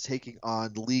Anfield taking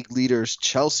on league leaders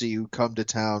Chelsea, who come to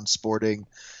town sporting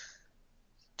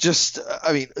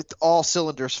all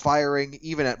cylinders firing,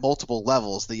 even at multiple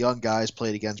levels. The young guys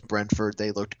played against Brentford.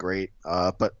 They looked great.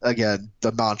 But again,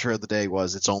 the mantra of the day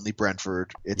was it's only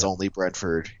Brentford. It's only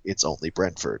Brentford. It's only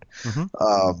Brentford.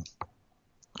 Mm-hmm.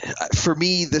 For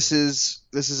me, this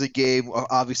is a game.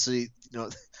 Obviously,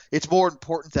 it's more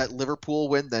important that Liverpool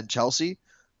win than Chelsea.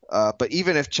 But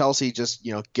even if Chelsea just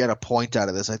get a point out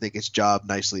of this, I think it's job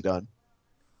nicely done.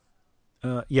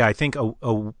 Yeah, I think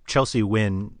a Chelsea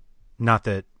win. Not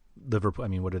that Liverpool. I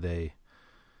mean, what are they?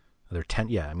 They're 10.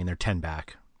 Yeah, I mean they're 10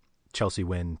 back. Chelsea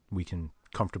win, we can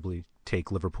comfortably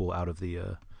take Liverpool out of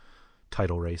the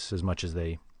title race as much as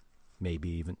they maybe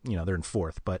even they're in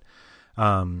fourth, but.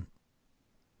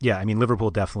 Yeah, I mean,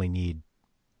 Liverpool definitely need.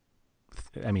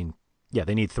 I mean, yeah,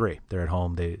 they need 3. They're at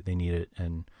home. They need it,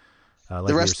 and like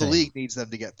the rest of the league needs them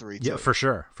to get 3 too. Yeah, for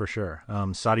sure.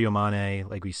 Sadio Mane,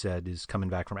 like we said, is coming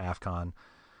back from AFCON.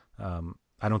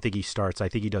 I don't think he starts. I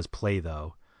think he does play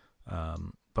though,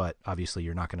 but obviously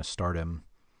you're not going to start him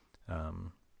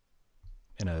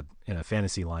in a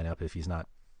fantasy lineup if he's not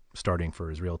starting for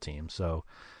his real team. So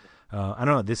I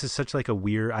don't know. This is such like a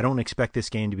weird. I don't expect this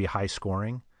game to be high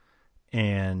scoring.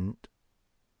 And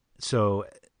so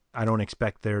I don't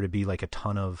expect there to be like a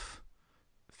ton of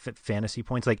fantasy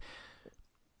points. Like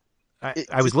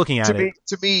I was looking at it.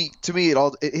 To me,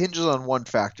 it hinges on one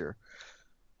factor.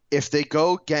 If they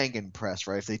go Gegenpress,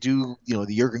 right? If they do, the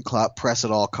Jurgen Klopp press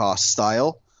at all costs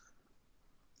style,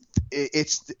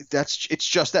 it's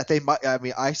just that they might. I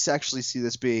mean, I actually see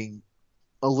this being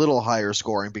a little higher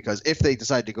scoring because if they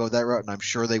decide to go that route, and I'm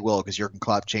sure they will, because Jurgen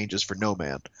Klopp changes for no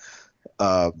man.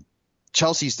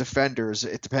 Chelsea's defenders,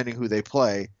 depending who they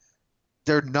play,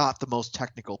 they're not the most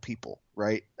technical people,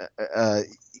 right?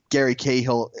 Gary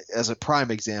Cahill, as a prime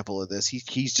example of this,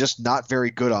 he's just not very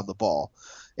good on the ball.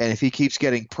 And if he keeps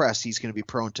getting pressed, he's going to be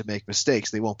prone to make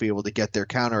mistakes. They won't be able to get their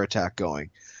counterattack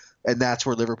going. And that's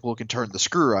where Liverpool can turn the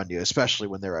screw on you, especially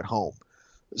when they're at home.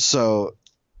 So,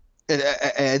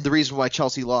 and the reason why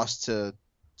Chelsea lost to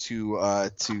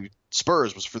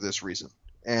Spurs was for this reason.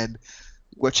 And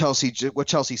what Chelsea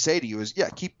say to you is, yeah,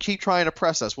 keep trying to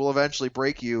press us. We'll eventually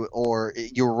break you, or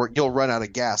you'll run out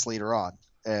of gas later on,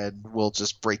 and we'll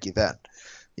just break you then.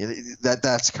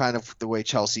 That's kind of the way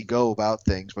Chelsea go about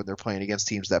things when they're playing against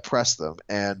teams that press them.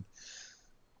 And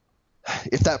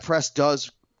if that press does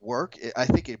work, I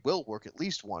think it will work at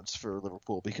least once for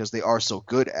Liverpool because they are so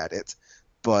good at it.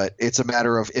 But it's a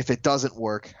matter of if it doesn't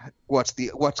work, what's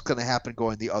going to happen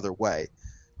going the other way,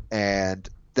 and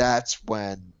that's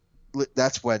when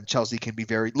Chelsea can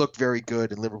look very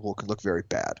good and Liverpool can look very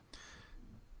bad.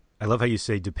 I love how you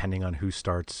say depending on who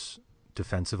starts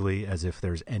defensively, as if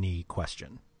there's any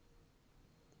question.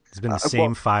 It's been the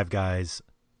same 5 guys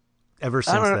ever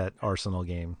since that Arsenal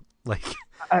game. Like,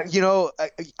 I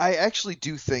actually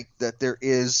do think that there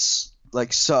is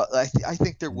like so. I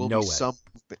think there will be some.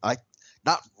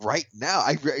 Not right now.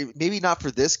 Maybe not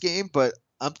for this game, but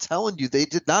I'm telling you, they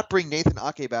did not bring Nathan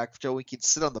Ake back so he could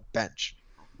sit on the bench.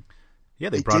 Yeah,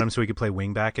 they brought him so he could play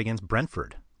wing back against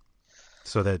Brentford,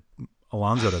 so that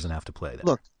Alonso doesn't have to play that.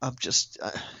 Look, I'm just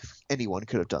anyone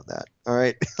could have done that. All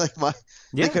right,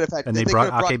 they could have had, and they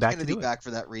brought Ake back Kennedy back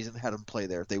for that reason, had him play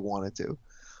there if they wanted to.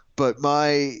 But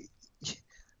I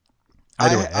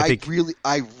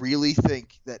really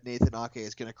think that Nathan Ake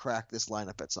is going to crack this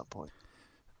lineup at some point.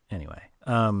 Anyway,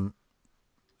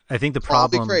 I think the Call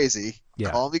problem. me crazy.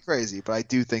 Yeah. Call me crazy, but I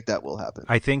do think that will happen.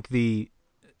 I think the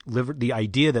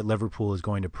idea that Liverpool is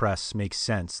going to press makes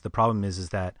sense. The problem is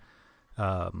that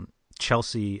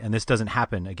Chelsea, and this doesn't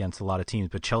happen against a lot of teams,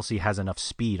 but Chelsea has enough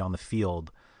speed on the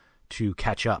field to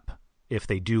catch up if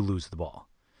they do lose the ball.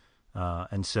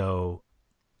 And so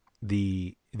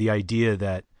the idea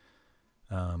that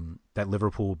that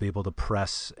Liverpool will be able to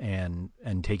press and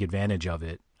take advantage of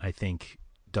it, I think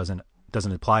doesn't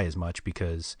apply as much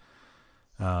because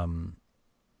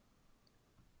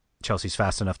Chelsea's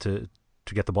fast enough to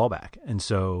get the ball back. And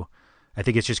so I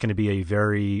think it's just going to be a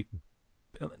very,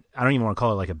 I don't even want to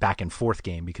call it like a back and forth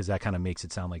game because that kind of makes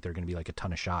it sound like they're going to be like a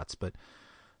ton of shots, but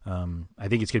I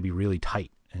think it's going to be really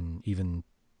tight, and even,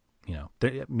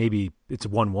 maybe it's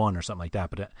 1-1 or something like that.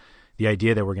 But the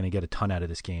idea that we're going to get a ton out of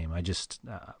this game, I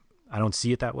don't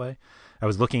see it that way. I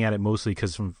was looking at it mostly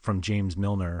because from James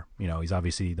Milner, he's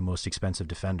obviously the most expensive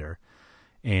defender,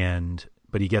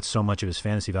 but he gets so much of his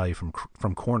fantasy value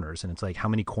from corners, and it's like, how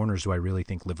many corners do I really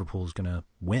think Liverpool is going to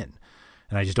win?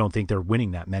 And I just don't think they're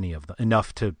winning that many of them,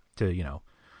 enough to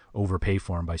overpay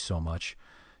for him by so much.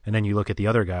 And then you look at the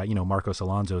other guy, Marcos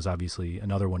Alonso is obviously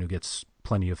another one who gets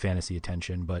plenty of fantasy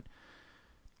attention, but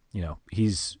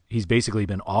he's basically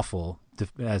been awful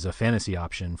as a fantasy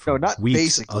option for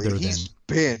weeks. Basically, he's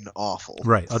been awful.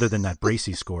 Right, other than that brace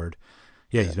he scored.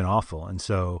 Yeah, he's been awful. And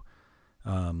so,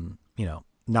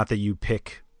 not that you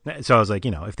pick. So I was like,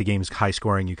 if the game's high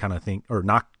scoring, you kind of think, or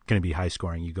not going to be high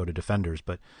scoring, you go to defenders.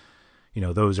 But,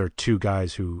 those are two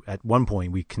guys who at one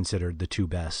point we considered the two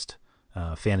best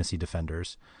fantasy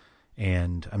defenders.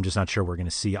 And I'm just not sure we're going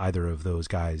to see either of those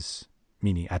guys,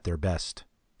 meaning at their best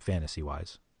fantasy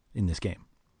wise, in this game.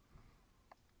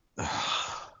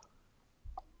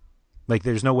 Like,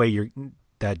 there's no way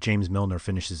that James Milner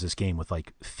finishes this game with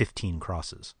like 15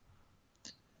 crosses.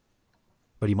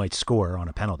 But he might score on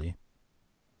a penalty.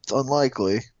 It's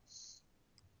unlikely.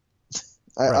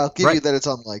 I'll give you that it's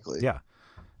unlikely. Yeah.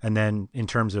 And then in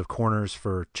terms of corners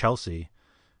for Chelsea,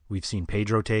 we've seen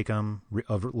Pedro take them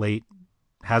of late.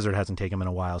 Hazard hasn't taken them in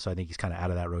a while, so I think he's kind of out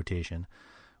of that rotation.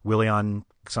 Willian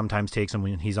sometimes takes them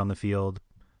when he's on the field.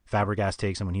 Fabregas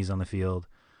takes them when he's on the field.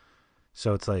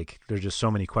 So it's like there's just so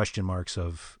many question marks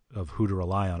of who to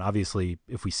rely on. Obviously,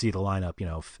 if we see the lineup,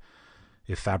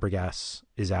 if Fabregas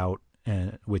is out,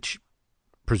 which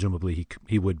presumably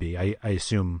he would be, I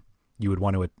assume you would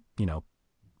want to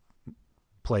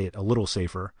play it a little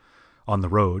safer on the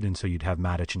road, and so you'd have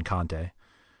Matic and Conte,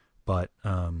 but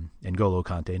N'Golo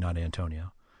Conte, not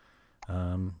Antonio.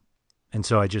 And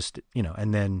so I just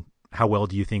and then how well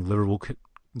do you think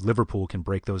Liverpool can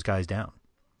break those guys down?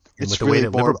 It's the really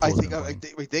more. I think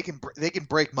they can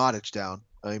break Matic down.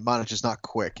 I mean, Matic is not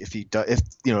quick. If you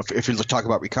talk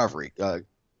about recovery,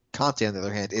 Conte on the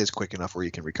other hand is quick enough where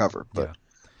you can recover. But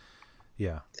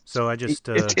yeah. So I just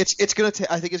it's gonna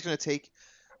take. I think it's gonna take.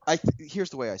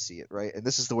 Here's the way I see it, right, and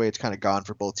this is the way it's kind of gone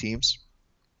for both teams.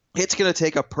 It's gonna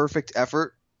take a perfect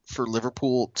effort for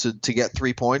Liverpool to get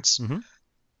 3 points. Mm-hmm.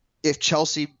 If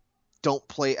Chelsea don't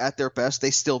play at their best, they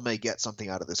still may get something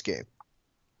out of this game.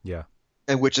 Yeah.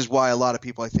 And which is why a lot of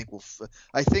people, I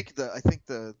think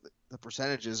the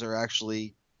percentages are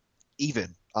actually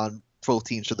even on both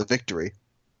teams for the victory,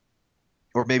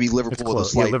 or maybe Liverpool.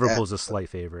 Liverpool's a slight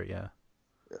favorite, yeah.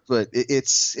 But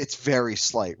it's very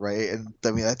slight, right? And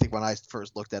I mean, I think when I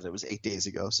first looked at it, it was 8 days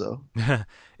ago. So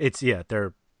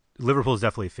Liverpool's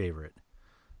definitely a favorite,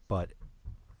 but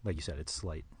like you said, it's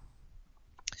slight.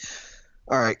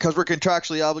 All right, because we're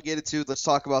contractually obligated to, let's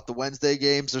talk about the Wednesday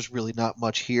games. There's really not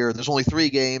much here. There's only 3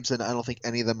 games, and I don't think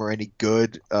any of them are any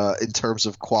good in terms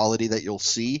of quality that you'll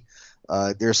see.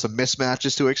 There's some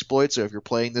mismatches to exploit, so if you're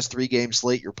playing this 3-game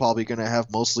slate, you're probably going to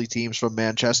have mostly teams from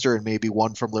Manchester and maybe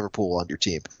one from Liverpool on your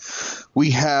team.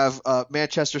 We have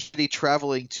Manchester City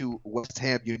traveling to West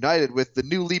Ham United with the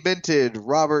newly minted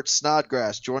Robert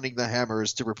Snodgrass joining the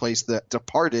Hammers to replace the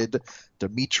departed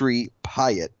Dimitri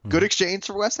Payet. Good exchange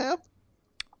for West Ham?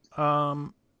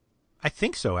 I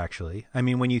think so, actually. I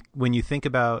mean, when you think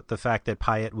about the fact that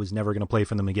Payet was never going to play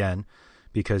for them again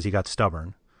because he got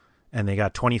stubborn, and they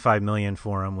got $25 million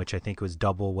for him, which I think was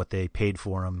double what they paid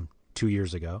for him 2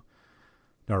 years ago,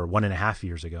 or 1.5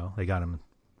 years ago. They got him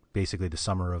basically the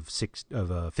summer of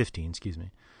 15, excuse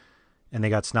me, and they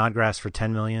got Snodgrass for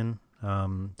 $10 million.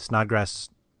 Snodgrass,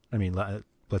 I mean,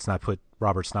 let's not put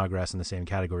Robert Snodgrass in the same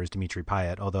category as Dimitri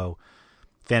Payet, although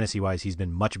fantasy-wise, he's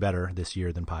been much better this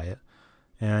year than Payet,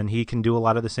 and he can do a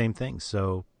lot of the same things.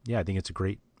 So, yeah, I think it's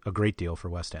a great deal for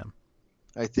West Ham.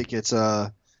 I think it's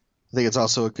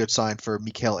also a good sign for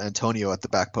Mikel Antonio at the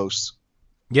back post.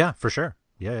 Yeah, for sure.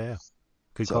 Yeah.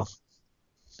 Good call.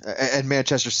 And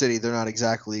Manchester City, they're not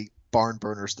exactly barn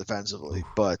burners defensively,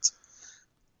 but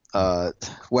I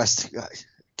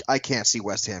can't see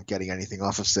West Ham getting anything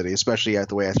off of City, especially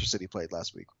the way after City played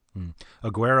last week.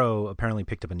 Aguero apparently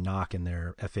picked up a knock in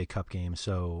their FA Cup game,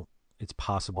 so it's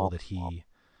possible that he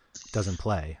doesn't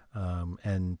play.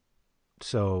 And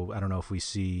so I don't know if we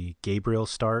see Gabriel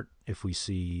start, if we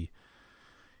see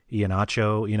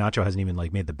Iheanacho. Iheanacho hasn't even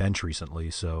made the bench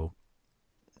recently, so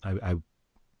I'd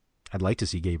like to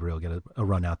see Gabriel get a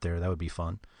run out there. That would be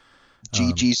fun.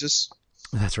 Jesus.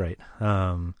 That's right.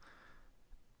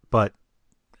 But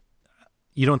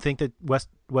you don't think that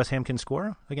West Ham can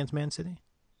score against Man City?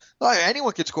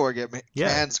 Anyone can score against Man.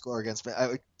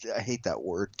 I hate that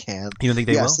word, can. You don't think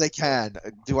they will? Yes, they can.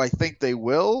 Do I think they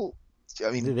will?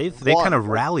 I mean, they kind of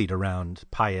rallied around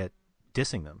Payet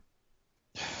dissing them.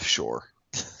 Sure.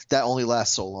 That only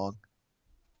lasts so long.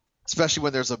 Especially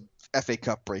when there's a FA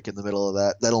Cup break in the middle of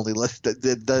that.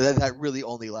 That really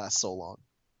only lasts so long.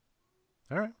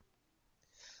 All right.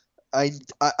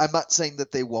 I'm not saying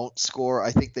that they won't score.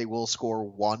 I think they will score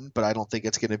one, but I don't think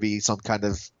it's going to be some kind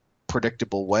of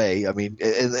predictable way. I mean,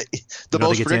 think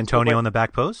it's Antonio on the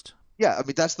back post? Yeah, I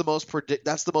mean that's the most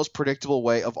predictable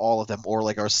way of all of them, or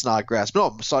our Snodgrass.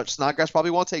 No, Snodgrass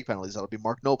probably won't take penalties. That'll be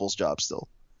Mark Noble's job still.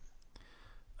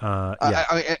 Yeah.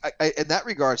 I in that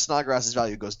regard, Snodgrass's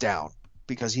value goes down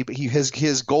because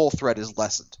his goal threat is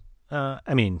lessened.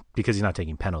 I mean, because he's not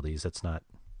taking penalties. That's not.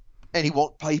 And he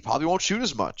probably won't shoot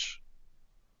as much.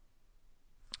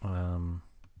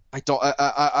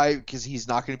 Because he's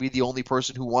not going to be the only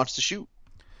person who wants to shoot.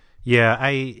 Yeah,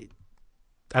 I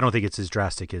don't think it's as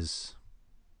drastic as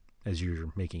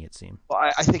you're making it seem.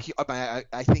 Well, I think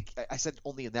I said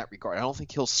only in that regard. I don't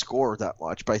think he'll score that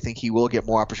much, but I think he will get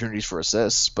more opportunities for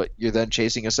assists. But you're then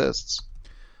chasing assists.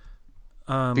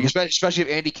 Because especially if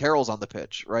Andy Carroll's on the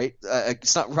pitch, right?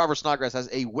 Robert Snodgrass has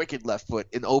a wicked left foot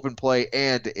in open play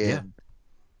and in. Yeah.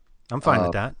 I'm fine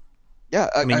with that. Yeah,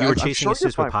 I mean, you were chasing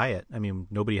assists with Payet. I mean,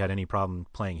 nobody had any problem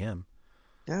playing him.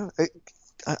 Yeah,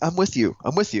 I'm with you.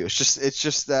 It's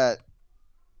just that.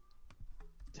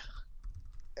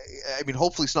 I mean,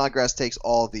 hopefully Snodgrass takes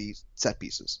all the set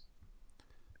pieces.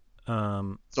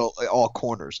 So all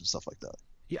corners and stuff like that.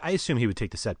 Yeah, I assume he would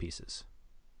take the set pieces.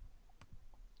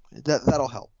 That'll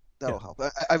help. That'll help.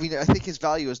 I mean, I think his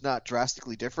value is not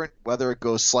drastically different, whether it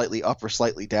goes slightly up or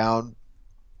slightly down.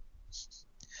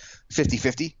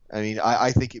 50-50. I mean,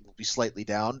 I think it will be slightly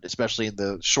down, especially in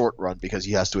the short run, because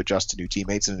he has to adjust to new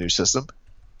teammates and a new system.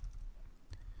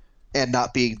 And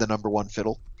not being the number one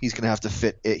fiddle, he's going to have to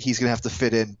fit it. He's going to have to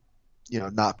fit in,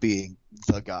 not being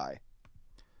the guy.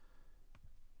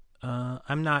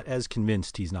 I'm not as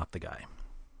convinced he's not the guy.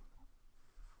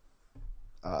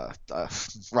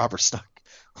 Robert Snuck.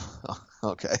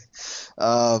 Okay.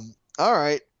 All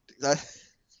right.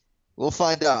 We'll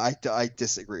find out. I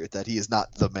disagree with that. He is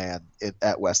not the man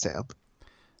at West Ham.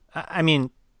 I mean,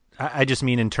 I just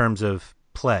mean in terms of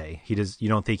play. You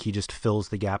don't think he just fills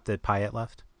the gap that Payet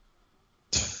left?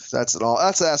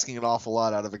 That's asking an awful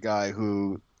lot out of a guy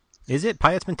who. Is it?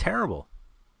 Payet's been terrible.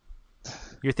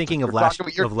 You're thinking of last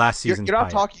season's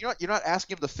Payet. You're not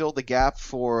asking him to fill the gap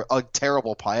for a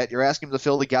terrible Payet. You're asking him to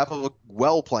fill the gap of a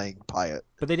well-playing Payet.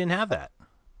 But they didn't have that.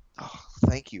 Oh,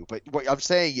 thank you. But what I'm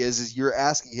saying is you're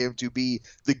asking him to be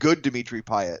the good Dimitri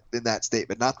Payet in that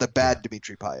statement, not the bad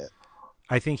Dimitri Payet.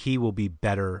 I think he will be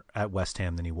better at West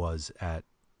Ham than he was at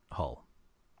Hull,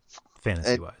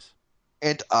 fantasy-wise.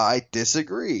 And I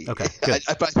disagree. Okay, good.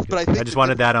 But I think I just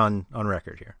wanted that on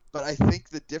record here. But I think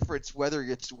the difference, whether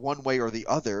it's one way or the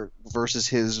other, versus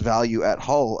his value at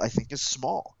Hull, I think is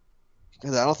small.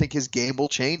 Because I don't think his game will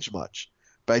change much.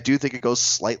 But I do think it goes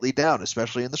slightly down,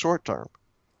 especially in the short term.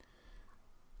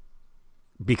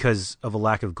 Because of a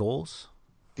lack of goals?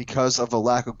 Because of a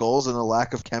lack of goals and a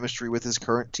lack of chemistry with his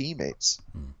current teammates.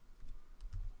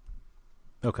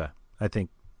 Okay. I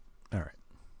think. All right.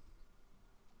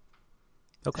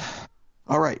 Okay.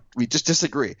 All right. We just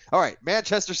disagree. All right.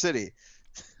 Manchester City.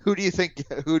 Who do you think?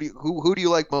 Who do you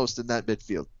like most in that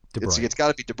midfield? It's got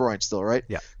to be De Bruyne still, right?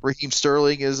 Yeah. Raheem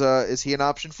Sterling is he an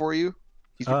option for you?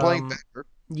 He's been playing better.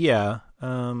 Yeah.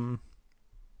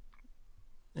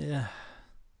 Yeah.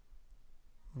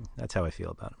 That's how I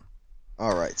feel about him.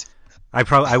 All right.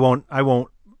 I won't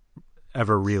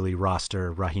ever really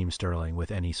roster Raheem Sterling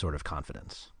with any sort of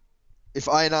confidence. If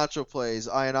Iheanacho plays,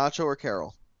 Iheanacho or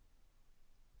Carroll?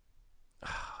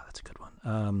 That's a good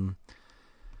one.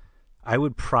 I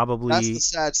would probably. That's the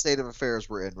sad state of affairs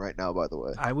we're in right now, by the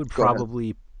way. I would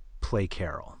probably play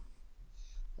Carroll.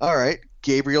 All right,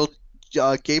 Gabriel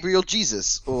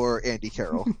Jesus or Andy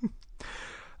Carroll.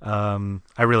 I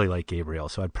really like Gabriel,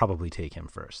 so I'd probably take him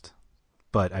first.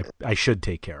 but I should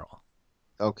take Carroll.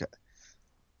 Okay.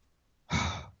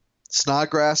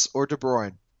 Snodgrass or De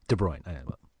Bruyne? De Bruyne.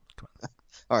 Come on.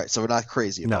 All right, so we're not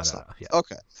crazy about Snodgrass. Yeah.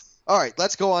 Okay. All right,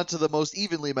 let's go on to the most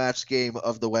evenly matched game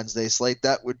of the Wednesday slate.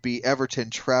 That would be Everton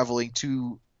traveling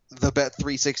to the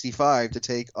Bet365 to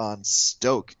take on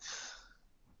Stoke.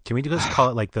 Can we just call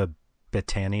it like the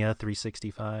Betania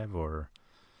 365 or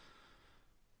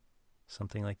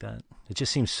something like that? It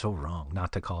just seems so wrong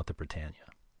not to call it the Britannia.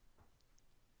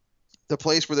 The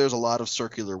place where there's a lot of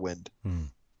circular wind.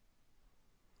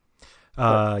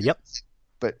 Yep.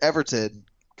 But Everton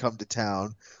come to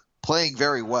town playing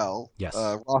very well. Yes.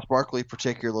 Ross Barkley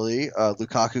particularly.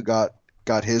 Lukaku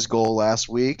got his goal last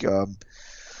week.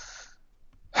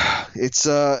 It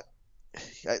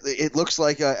looks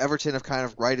like Everton have kind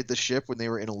of righted the ship when they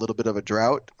were in a little bit of a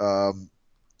drought.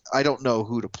 I don't know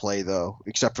who to play though,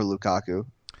 except for Lukaku.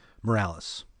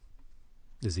 Morales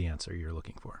is the answer you're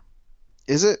looking for.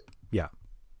 Is it? Yeah.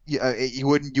 Yeah. You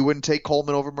wouldn't take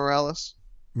Coleman over Morales?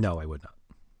 No, I would not.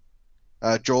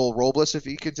 Joel Robles if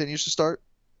he continues to start?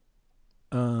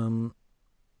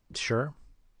 Sure.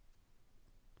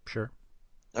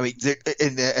 I mean,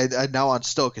 and now on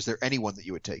Stoke, is there anyone that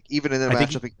you would take, even in a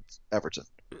matchup against Everton?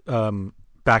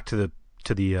 Back to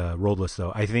the Robles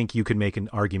though, I think you could make an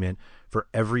argument for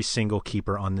every single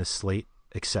keeper on this slate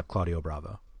except Claudio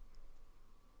Bravo,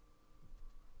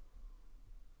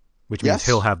 which means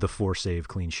he'll have the 4-save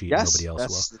clean sheet. And nobody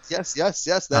else will. Yes.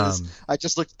 That is. I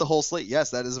just looked at the whole slate.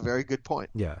 Yes, that is a very good point.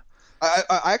 Yeah.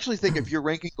 I actually think if you're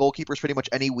ranking goalkeepers pretty much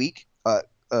any week,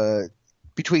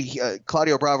 between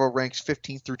Claudio Bravo ranks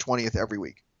 15th through 20th every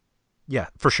week. Yeah,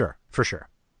 for sure.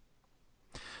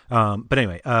 But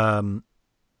anyway, so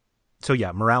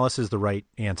yeah, Morales is the right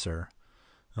answer,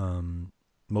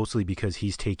 mostly because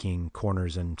he's taking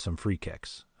corners and some free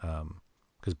kicks,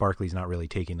 because Barkley's not really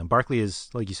taking them. Barkley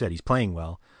is, like you said, he's playing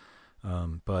well,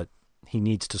 but he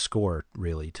needs to score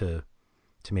really to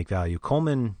make value.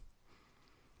 Coleman,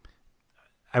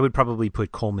 I would probably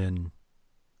put Coleman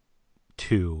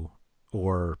 2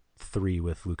 or 3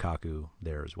 with Lukaku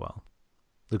there as well.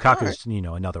 Lukaku's,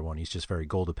 another one. He's just very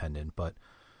goal dependent, but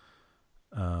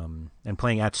and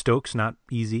playing at Stoke's not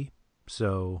easy,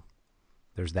 so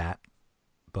there's that.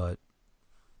 But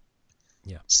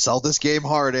yeah, sell this game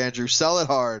hard, Andrew. Sell it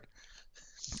hard.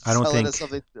 I don't think.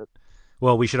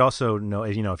 Well, we should also know,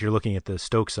 if you're looking at the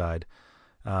Stoke side,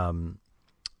 Everton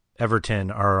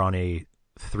are on a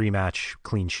 3-match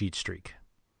clean sheet streak,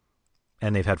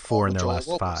 and they've had 4 in their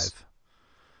last 5.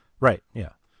 Right, yeah.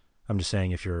 I'm just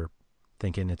saying if you're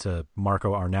thinking it's a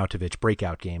Marko Arnautovic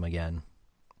breakout game again.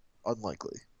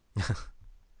 Unlikely.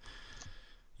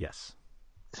 Yes.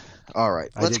 All right,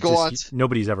 let's go on.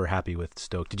 Nobody's ever happy with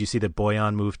Stoke. Did you see that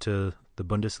Bojan moved to the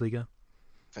Bundesliga?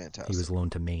 Fantastic. He was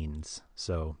loaned to Mainz,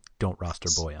 so don't roster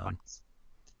Bojan.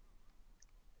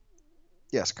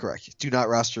 Yes, correct. Do not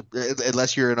roster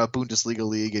unless you're in a Bundesliga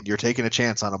league and you're taking a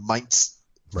chance on a Mainz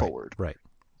forward. Right.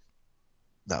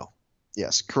 No.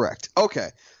 Yes, correct. Okay.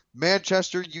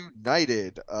 Manchester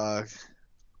United.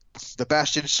 The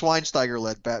Bastian Schweinsteiger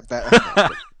led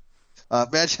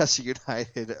Manchester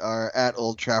United are at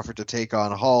Old Trafford to take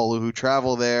on Hull, who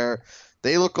travel there.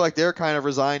 They look like they're kind of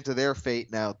resigned to their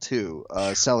fate now too,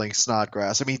 selling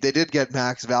Snodgrass. I mean, they did get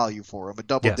max value for him. A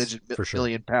double-digit £1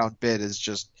 million bid is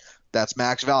just – that's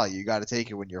max value. You got to take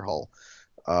it when you're Hull.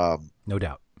 No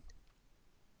doubt.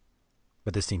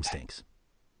 But this team stinks.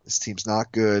 This team's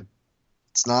not good.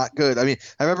 It's not good. I mean,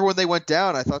 I remember when they went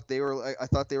down, I thought they were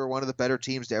one of the better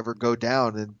teams to ever go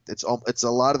down, and it's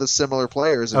a lot of the similar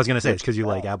players. I was going to say it's because you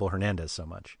like Abel Hernandez so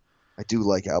much. I do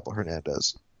like Abel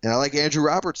Hernandez, and I like Andrew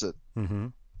Robertson. Mm-hmm.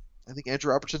 I think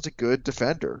Andrew Robertson's a good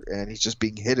defender, and he's just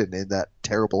being hidden in that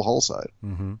terrible Hull side.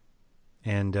 Mm-hmm.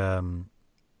 And El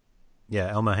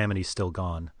Mohammedi's still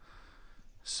gone,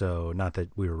 so not that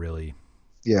we were really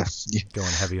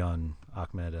going heavy on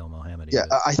Ahmed El Mohammedi. Yeah,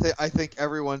 I think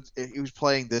everyone who's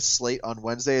playing this slate on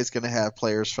Wednesday is going to have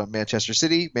players from Manchester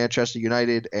City, Manchester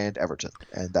United, and Everton,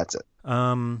 and that's it.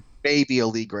 Maybe a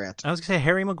Lee Grant. I was going to say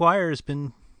Harry Maguire has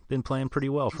been playing pretty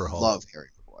well for Hull. Love Harry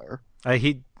Maguire.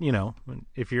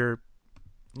 If you're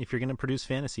going to produce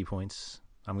fantasy points,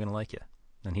 I'm going to like you,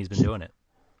 and he's been doing it.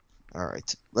 All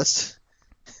right, who's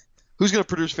going to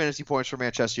produce fantasy points for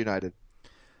Manchester United?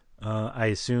 I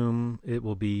assume it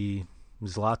will be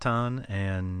Zlatan,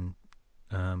 and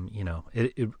I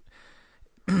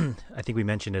think we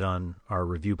mentioned it on our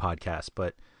review podcast,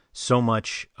 but so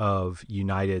much of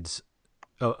United's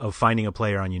of finding a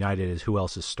player on United is who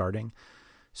else is starting.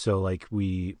 So like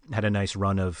we had a nice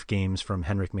run of games from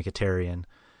Henrik Mkhitaryan,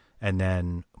 and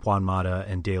then Juan Mata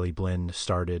and Daley Blind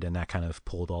started, and that kind of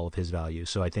pulled all of his value.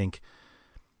 So I think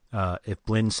If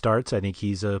Blind starts, I think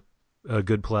he's a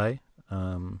good play,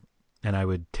 and I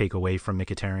would take away from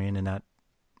Mkhitaryan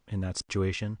in that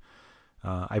situation.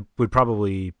 I would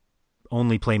probably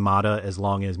only play Mata as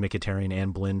long as Mkhitaryan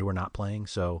and Blind were not playing.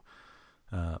 So,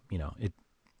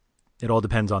 it all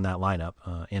depends on that lineup.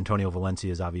 Antonio Valencia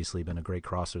has obviously been a great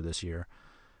crosser this year,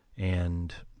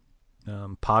 and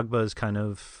Pogba is kind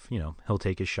of, he'll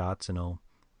take his shots and he'll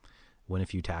win a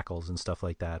few tackles and stuff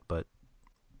like that. But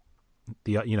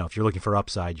if you're looking for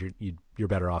upside, you're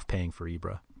better off paying for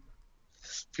Ibra.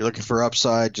 If you're looking for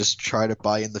upside, just try to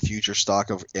buy in the future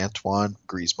stock of Antoine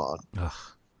Griezmann,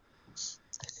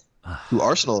 who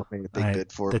Arsenal have made a big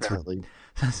bid for, apparently.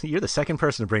 You're the second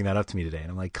person to bring that up to me today,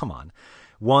 and I'm like, come on.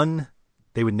 One,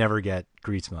 they would never get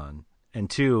Griezmann, and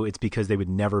two, it's because they would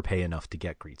never pay enough to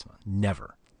get Griezmann.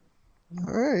 Never.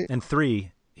 All right. And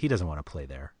three, he doesn't want to play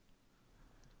there.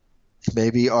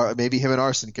 Maybe him and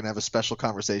Arsene can have a special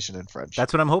conversation in French.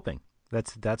 That's what I'm hoping.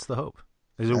 That's the hope.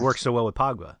 Because it works so well with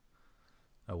Pogba.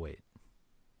 Oh, wait.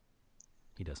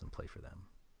 He doesn't play for them.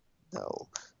 No,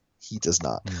 he does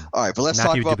not. All right, but let's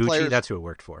Matthew talk about Debuchy, players. That's who it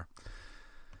worked for.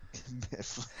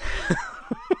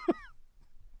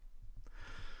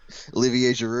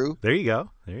 Olivier Giroud. There you go.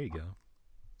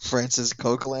 Francis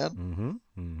Coquelin.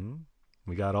 Mm-hmm.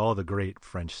 We got all the great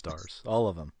French stars. All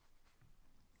of them.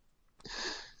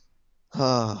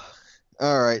 All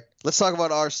right. Let's talk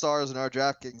about our stars and our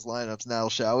DraftKings lineups now,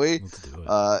 shall we? Let's do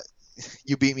it.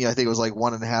 You beat me, I think it was like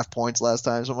 1.5 points last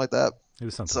time, something like that. It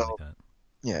was something like that.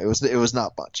 Yeah, it was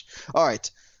not much. All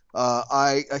right.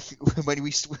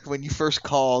 When you first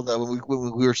called, when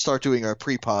we were start doing our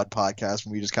pre-pod podcast,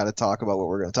 when we just kind of talk about what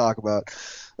we're going to talk about,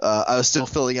 I was still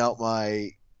filling out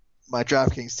my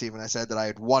DraftKings team, and I said that I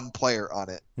had one player on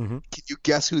it. Mm-hmm. Can you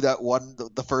guess who that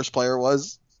the first player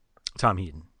was? Tom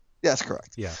Heaton. Yes,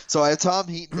 correct. Yeah. So I had Tom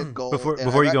Heaton in goal.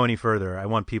 Before you go any further, I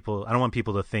don't want people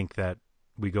to think that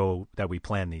we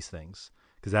plan these things,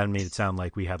 because that made it sound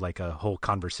like we had like a whole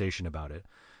conversation about it.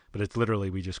 But it's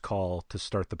literally we just call to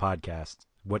start the podcast.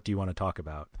 What do you want to talk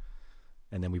about?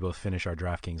 And then we both finish our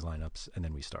DraftKings lineups, and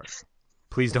then we start.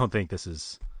 Please don't think this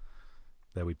is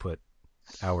that we put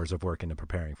hours of work into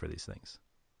preparing for these things.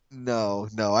 No.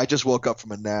 I just woke up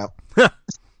from a nap.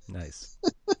 Nice.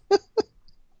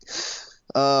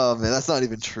 Oh, man, that's not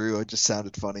even true. It just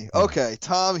sounded funny. Okay,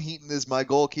 Tom Heaton is my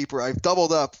goalkeeper. I've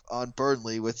doubled up on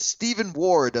Burnley with Stephen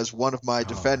Ward as one of my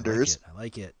defenders. I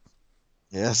like it.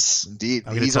 Yes, indeed.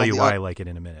 I'm going to tell you why I like it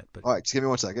in a minute. But all right, just give me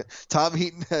 1 second. Tom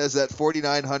Heaton is at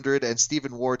 4,900 and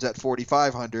Stephen Ward's at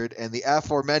 4,500. And the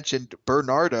aforementioned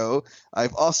Bernardo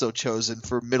I've also chosen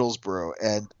for Middlesbrough.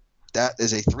 And that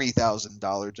is a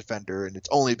 $3,000 defender, and it's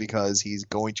only because he's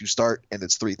going to start, and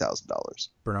it's $3,000.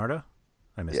 Bernardo?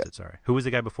 I missed it, sorry. Who was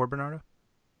the guy before Bernardo?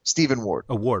 Stephen Ward.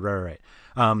 Oh, Ward, right.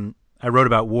 I wrote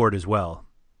about Ward as well.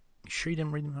 You sure you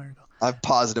didn't read the article? I'm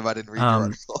positive I didn't read the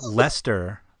article.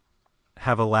 Leicester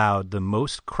have allowed the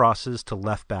most crosses to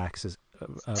left backs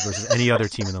versus any other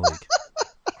team in the league.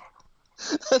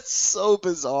 That's so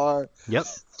bizarre. Yep.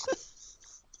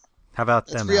 How about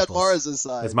them apples? It's Mahrez's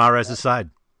side. It's Mahrez's side.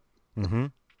 Mm-hmm.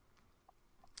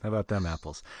 How about them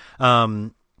apples?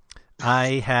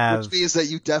 I have. Which means that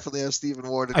you definitely have Stephen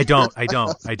Ward. I don't.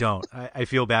 I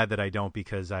feel bad that I don't,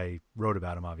 because I wrote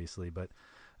about him, obviously. But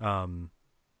no.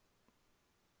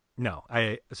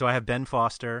 So I have Ben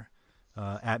Foster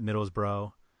at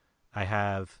Middlesbrough. I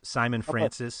have Simon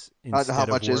Francis instead of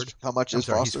Ward. How much is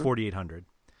Foster? He's 4,800.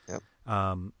 Yep.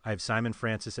 I have Simon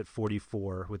Francis at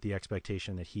 44 with the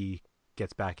expectation that he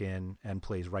gets back in and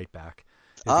plays right back.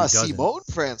 Simone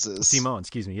Francis. Simone,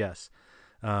 excuse me, yes.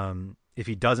 If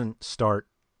he doesn't start,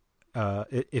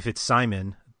 if it's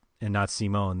Simon and not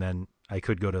Simone, then I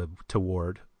could go to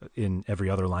Ward in every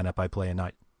other lineup I play and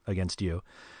not against you.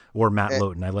 Or Matt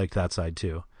Lowton. I liked that side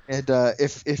too. And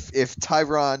if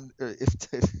Tyron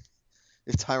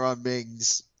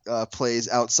Mings plays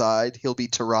outside, he'll be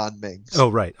Tyron Mings. Oh,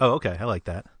 right. Oh, okay. I like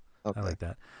that. Okay. I like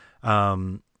that.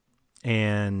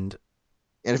 And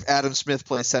if Adam Smith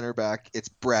plays center back, it's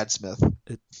Brad Smith.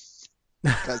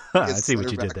 I see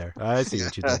what you did there.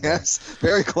 Yes,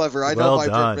 very clever. I well know my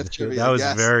done. Brad trivia. That was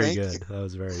yes, very good. That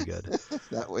was very good.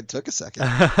 That one took a second.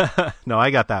 No,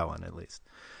 I got that one at least.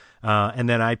 And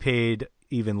then I paid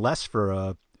even less for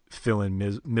a fill-in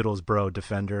Middlesbrough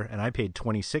defender, and I paid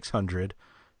 $2,600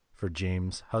 for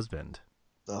James Husband.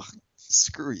 Ugh,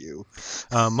 screw you.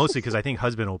 Mostly because I think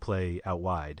Husband will play out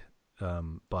wide,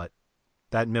 but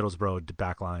that Middlesbrough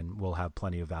backline will have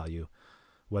plenty of value.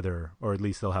 Or at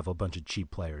least they'll have a bunch of cheap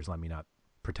players. Let me not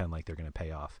pretend like they're going to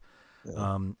pay off.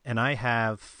 Yeah. And I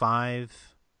have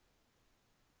 5,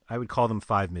 I would call them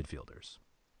 5 midfielders.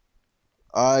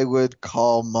 I would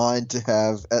call mine to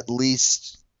have at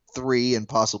least 3 and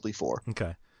possibly 4.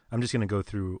 Okay. I'm just going to go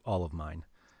through all of mine.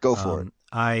 Go for it.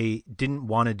 I didn't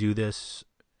want to do this,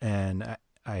 and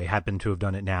I happen to have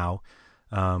done it now,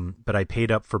 but I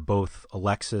paid up for both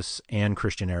Alexis and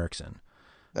Christian Eriksen.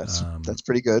 That's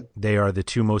pretty good. They are the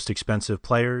 2 most expensive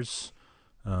players,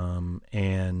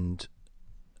 and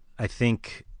I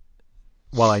think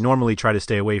while I normally try to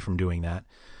stay away from doing that,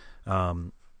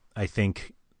 I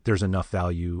think there's enough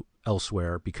value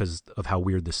elsewhere because of how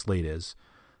weird the slate is.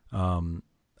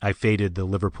 I faded the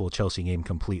Liverpool-Chelsea game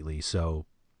completely, so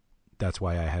that's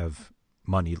why I have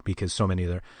money, because so many of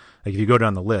their, like if you go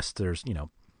down the list, there's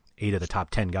 8 of the top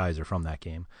 10 guys are from that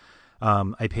game.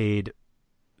 I paid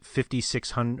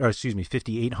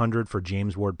 $5,800 for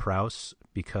James Ward-Prowse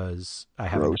because I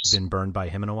haven't been burned by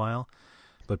him in a while.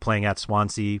 But playing at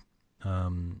Swansea,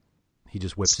 he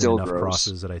just whips in enough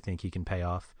crosses that I think he can pay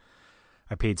off.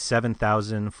 I paid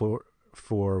 $7,000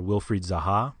 for Wilfried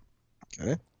Zaha.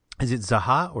 Okay. Is it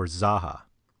Zaha or Zaha?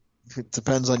 It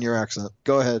depends on your accent.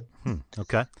 Go ahead.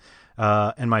 Okay.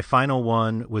 And my final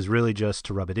one was really just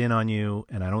to rub it in on you,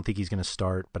 and I don't think he's going to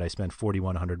start, but I spent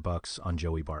 $4,100 on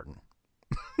Joey Barton.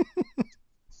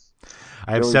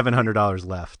 I have $700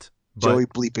 left. Joey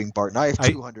bleeping Barton. I have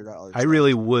 $200. I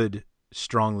really would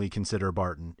strongly consider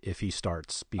Barton if he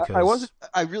starts, because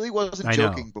I really wasn't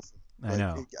joking before. I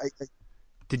know.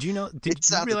 Did you know? Did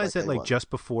you realize that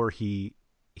just before he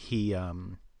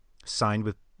signed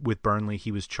with Burnley,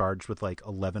 he was charged with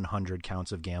 1,100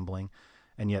 counts of gambling,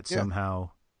 and yet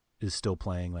somehow is still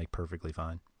playing perfectly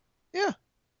fine? Yeah.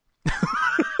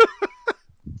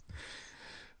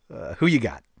 Who you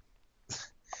got?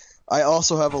 I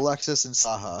also have Alexis and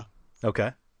Zaha.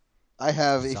 Okay. I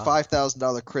have a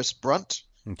 $5,000 Chris Brunt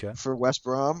for West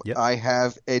Brom. Yep. I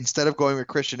have, instead of going with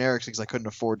Christian Eriksen, because I couldn't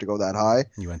afford to go that high.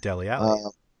 You went Dele Alli.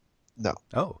 No.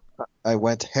 Oh. I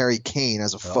went Harry Kane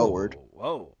as a forward.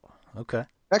 Whoa. Okay.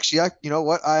 Actually, you know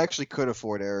what? I actually could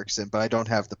afford Eriksen, but I don't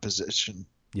have the position.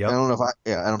 Yep. I don't know if I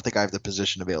don't think I have the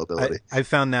position availability. I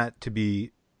found that to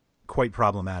be quite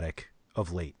problematic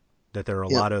of late, that there are a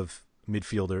lot of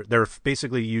midfielder. There are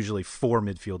basically usually 4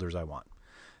 midfielders I want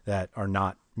that are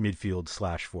not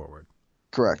midfield/forward.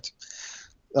 Correct.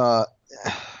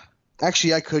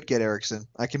 Actually, I could get Eriksen.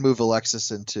 I can move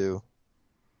Alexis into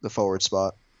the forward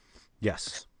spot.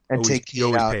 Yes. And take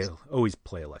Kane out. Always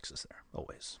play Alexis there.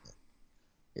 Always.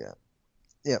 Yeah.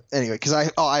 Yeah. Anyway, because I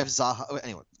have Zaha.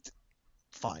 Anyway,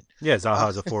 fine. Yeah,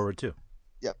 Zaha's a forward too.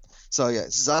 Yep. So yeah,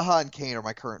 Zaha and Kane are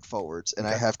my current forwards, and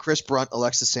I have Chris Brunt,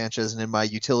 Alexis Sanchez, and in my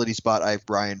utility spot I have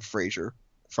Ryan Fraser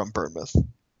from Bournemouth.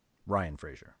 Ryan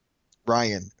Fraser.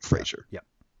 Yep.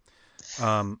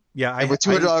 Yeah. With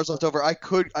 $200 left over, I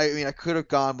could have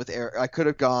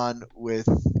gone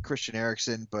with Christian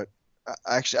Eriksen, but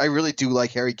I really do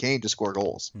like Harry Kane to score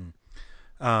goals.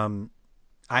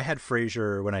 I had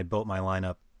Fraser when I built my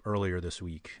lineup earlier this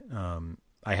week.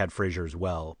 I had Fraser as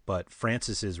well, but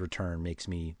Francis's return makes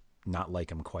me not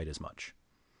like him quite as much.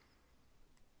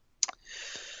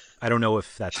 I don't know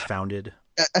if that's founded.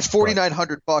 At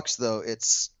 $4,900 though,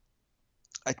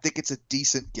 I think it's a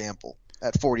decent gamble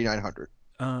at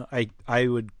 $4,900. I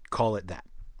would call it that.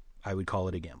 I would call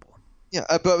it a gamble. Yeah,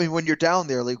 but I mean, when you're down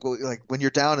there, like when you're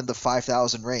down in the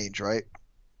 5,000 range, right?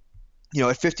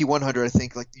 At 5,100, I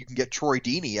think you can get Troy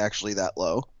Deeney actually that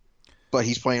low, but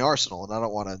he's playing Arsenal, and I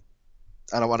don't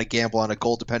want to gamble on a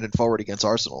goal-dependent forward against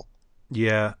Arsenal.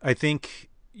 Yeah, I think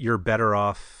you're better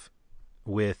off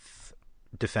with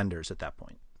defenders at that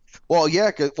point. Well,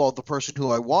 yeah, the person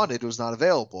who I wanted was not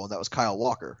available, and that was Kyle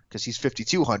Walker, because he's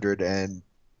 5,200, and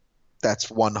that's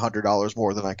 $100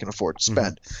 more than I can afford to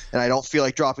spend. Mm-hmm. And I don't feel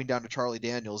like dropping down to Charlie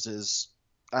Daniels is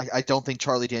 – I don't think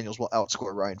Charlie Daniels will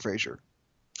outscore Ryan Fraser,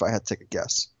 if I had to take a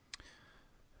guess.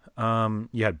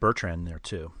 You had Bertrand there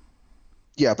too.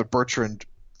 Yeah, but Bertrand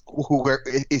 – where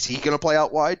is he going to play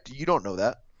out wide? You don't know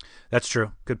that. That's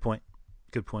true. Good point.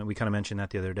 We kind of mentioned that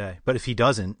the other day. But if he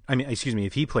doesn't,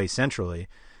 if he plays centrally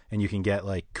and you can get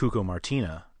Cuco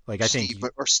Martina,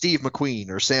 or Steve McQueen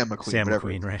or Sam McQueen.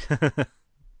 McQueen,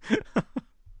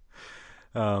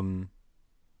 right?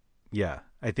 Yeah,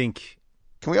 I think.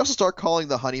 Can we also start calling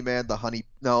the Honey Man the Honey?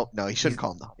 No, he shouldn't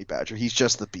call him the Honey Badger. He's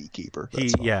just the beekeeper.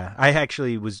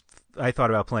 I thought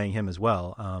about playing him as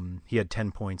well. He had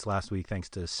 10 points last week thanks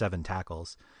to 7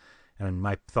 tackles. And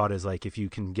my thought is if you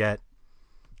can get,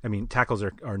 tackles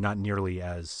are not nearly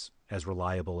as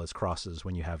reliable as crosses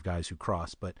when you have guys who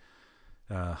cross, but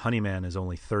Honeyman is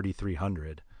only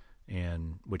 3,300,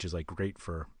 and which is great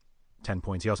for 10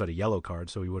 points. He also had a yellow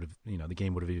card, so he would have, the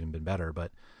game would have even been better.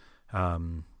 But I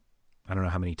don't know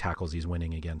how many tackles he's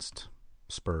winning against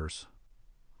Spurs.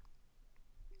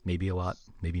 Maybe a lot,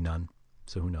 maybe none.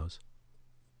 So who knows?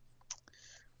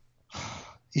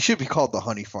 He should be called the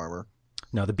honey farmer.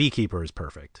 No, the beekeeper is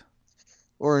perfect.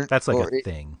 That's like a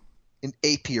thing. An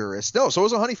apiarist. No, so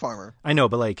is a honey farmer. I know,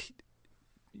 but like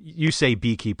you say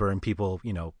beekeeper and people,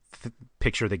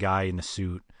 picture the guy in the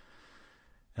suit,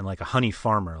 and like a honey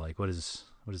farmer. Like what is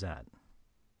that?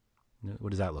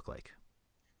 What does that look like?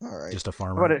 All right, just a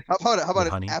farmer. How about an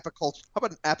honey? apiculturist? How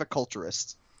about an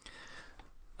apiculturist?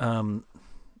 I'm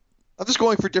just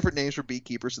going for different names for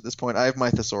beekeepers at this point. I have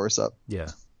my thesaurus up. Yeah.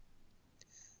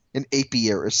 An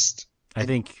apiarist. I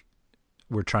think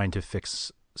we're trying to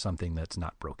fix something that's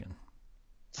not broken.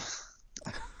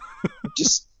 I'm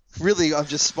just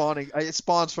spawning. It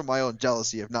spawns from my own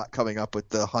jealousy of not coming up with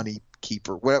the honey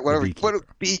keeper, whatever,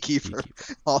 beekeeper.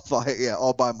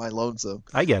 All by my lonesome.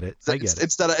 I get it.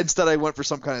 Instead, I went for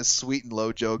some kind of sweet and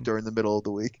low joke during the middle of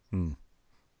the week.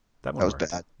 That was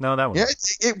bad. No, that one. Yeah,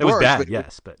 it was worked, bad.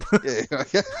 Yes, but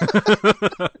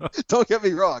don't get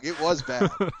me wrong, it was bad.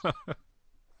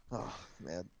 Oh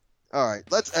man. All right,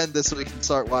 let's end this so we can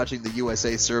start watching the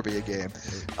USA-Serbia game.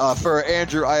 For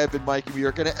Andrew, I have been Mike, and we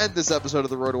are going to end this episode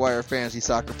of the RotoWire Fantasy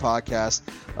Soccer Podcast.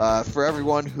 For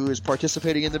everyone who is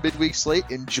participating in the midweek slate,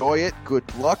 enjoy it. Good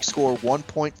luck. Score 1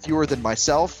 point fewer than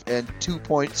myself and 2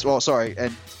 points. Well, sorry,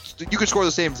 and you can score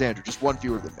the same as Andrew, just one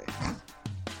fewer than me.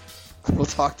 We'll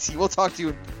talk to you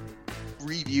and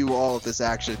review all of this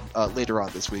action later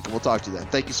on this week, and we'll talk to you then.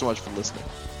 Thank you so much for listening.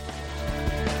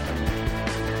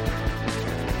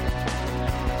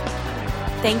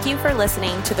 Thank you for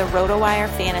listening to the RotoWire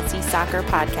Fantasy Soccer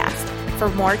Podcast. For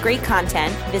more great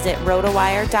content, visit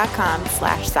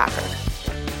rotowire.com/soccer.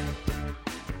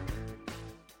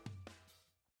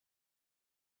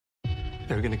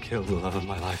 They're gonna kill the love of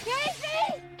my life.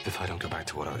 Casey! If I don't go back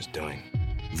to what I was doing.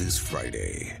 This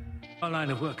Friday. Our line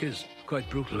of work is quite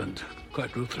brutal and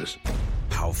quite ruthless.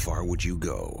 How far would you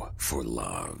go for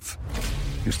love?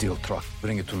 You steal truck,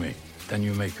 bring it to me. Then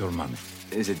you make your money.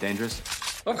 Is it dangerous?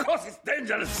 Of course it's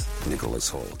dangerous! Nicholas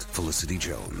Hoult, Felicity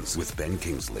Jones, with Ben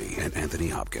Kingsley and Anthony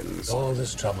Hopkins. All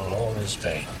this trouble, all this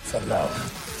pain, for love.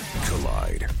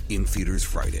 Collide. In theaters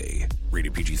Friday.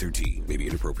 Rated PG-13. May be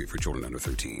inappropriate for children under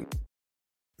 13.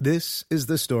 This is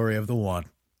the story of the one.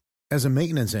 As a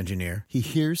maintenance engineer, he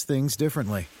hears things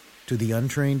differently. To the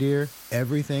untrained ear,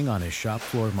 everything on his shop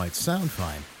floor might sound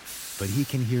fine, but he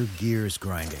can hear gears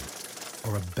grinding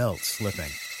or a belt slipping.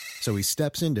 So he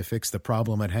steps in to fix the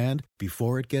problem at hand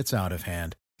before it gets out of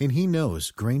hand. And he knows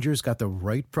Grainger's got the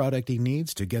right product he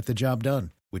needs to get the job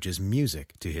done, which is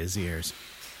music to his ears.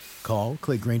 Call,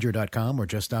 click Grainger.com, or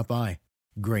just stop by.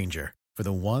 Grainger, for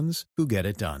the ones who get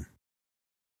it done.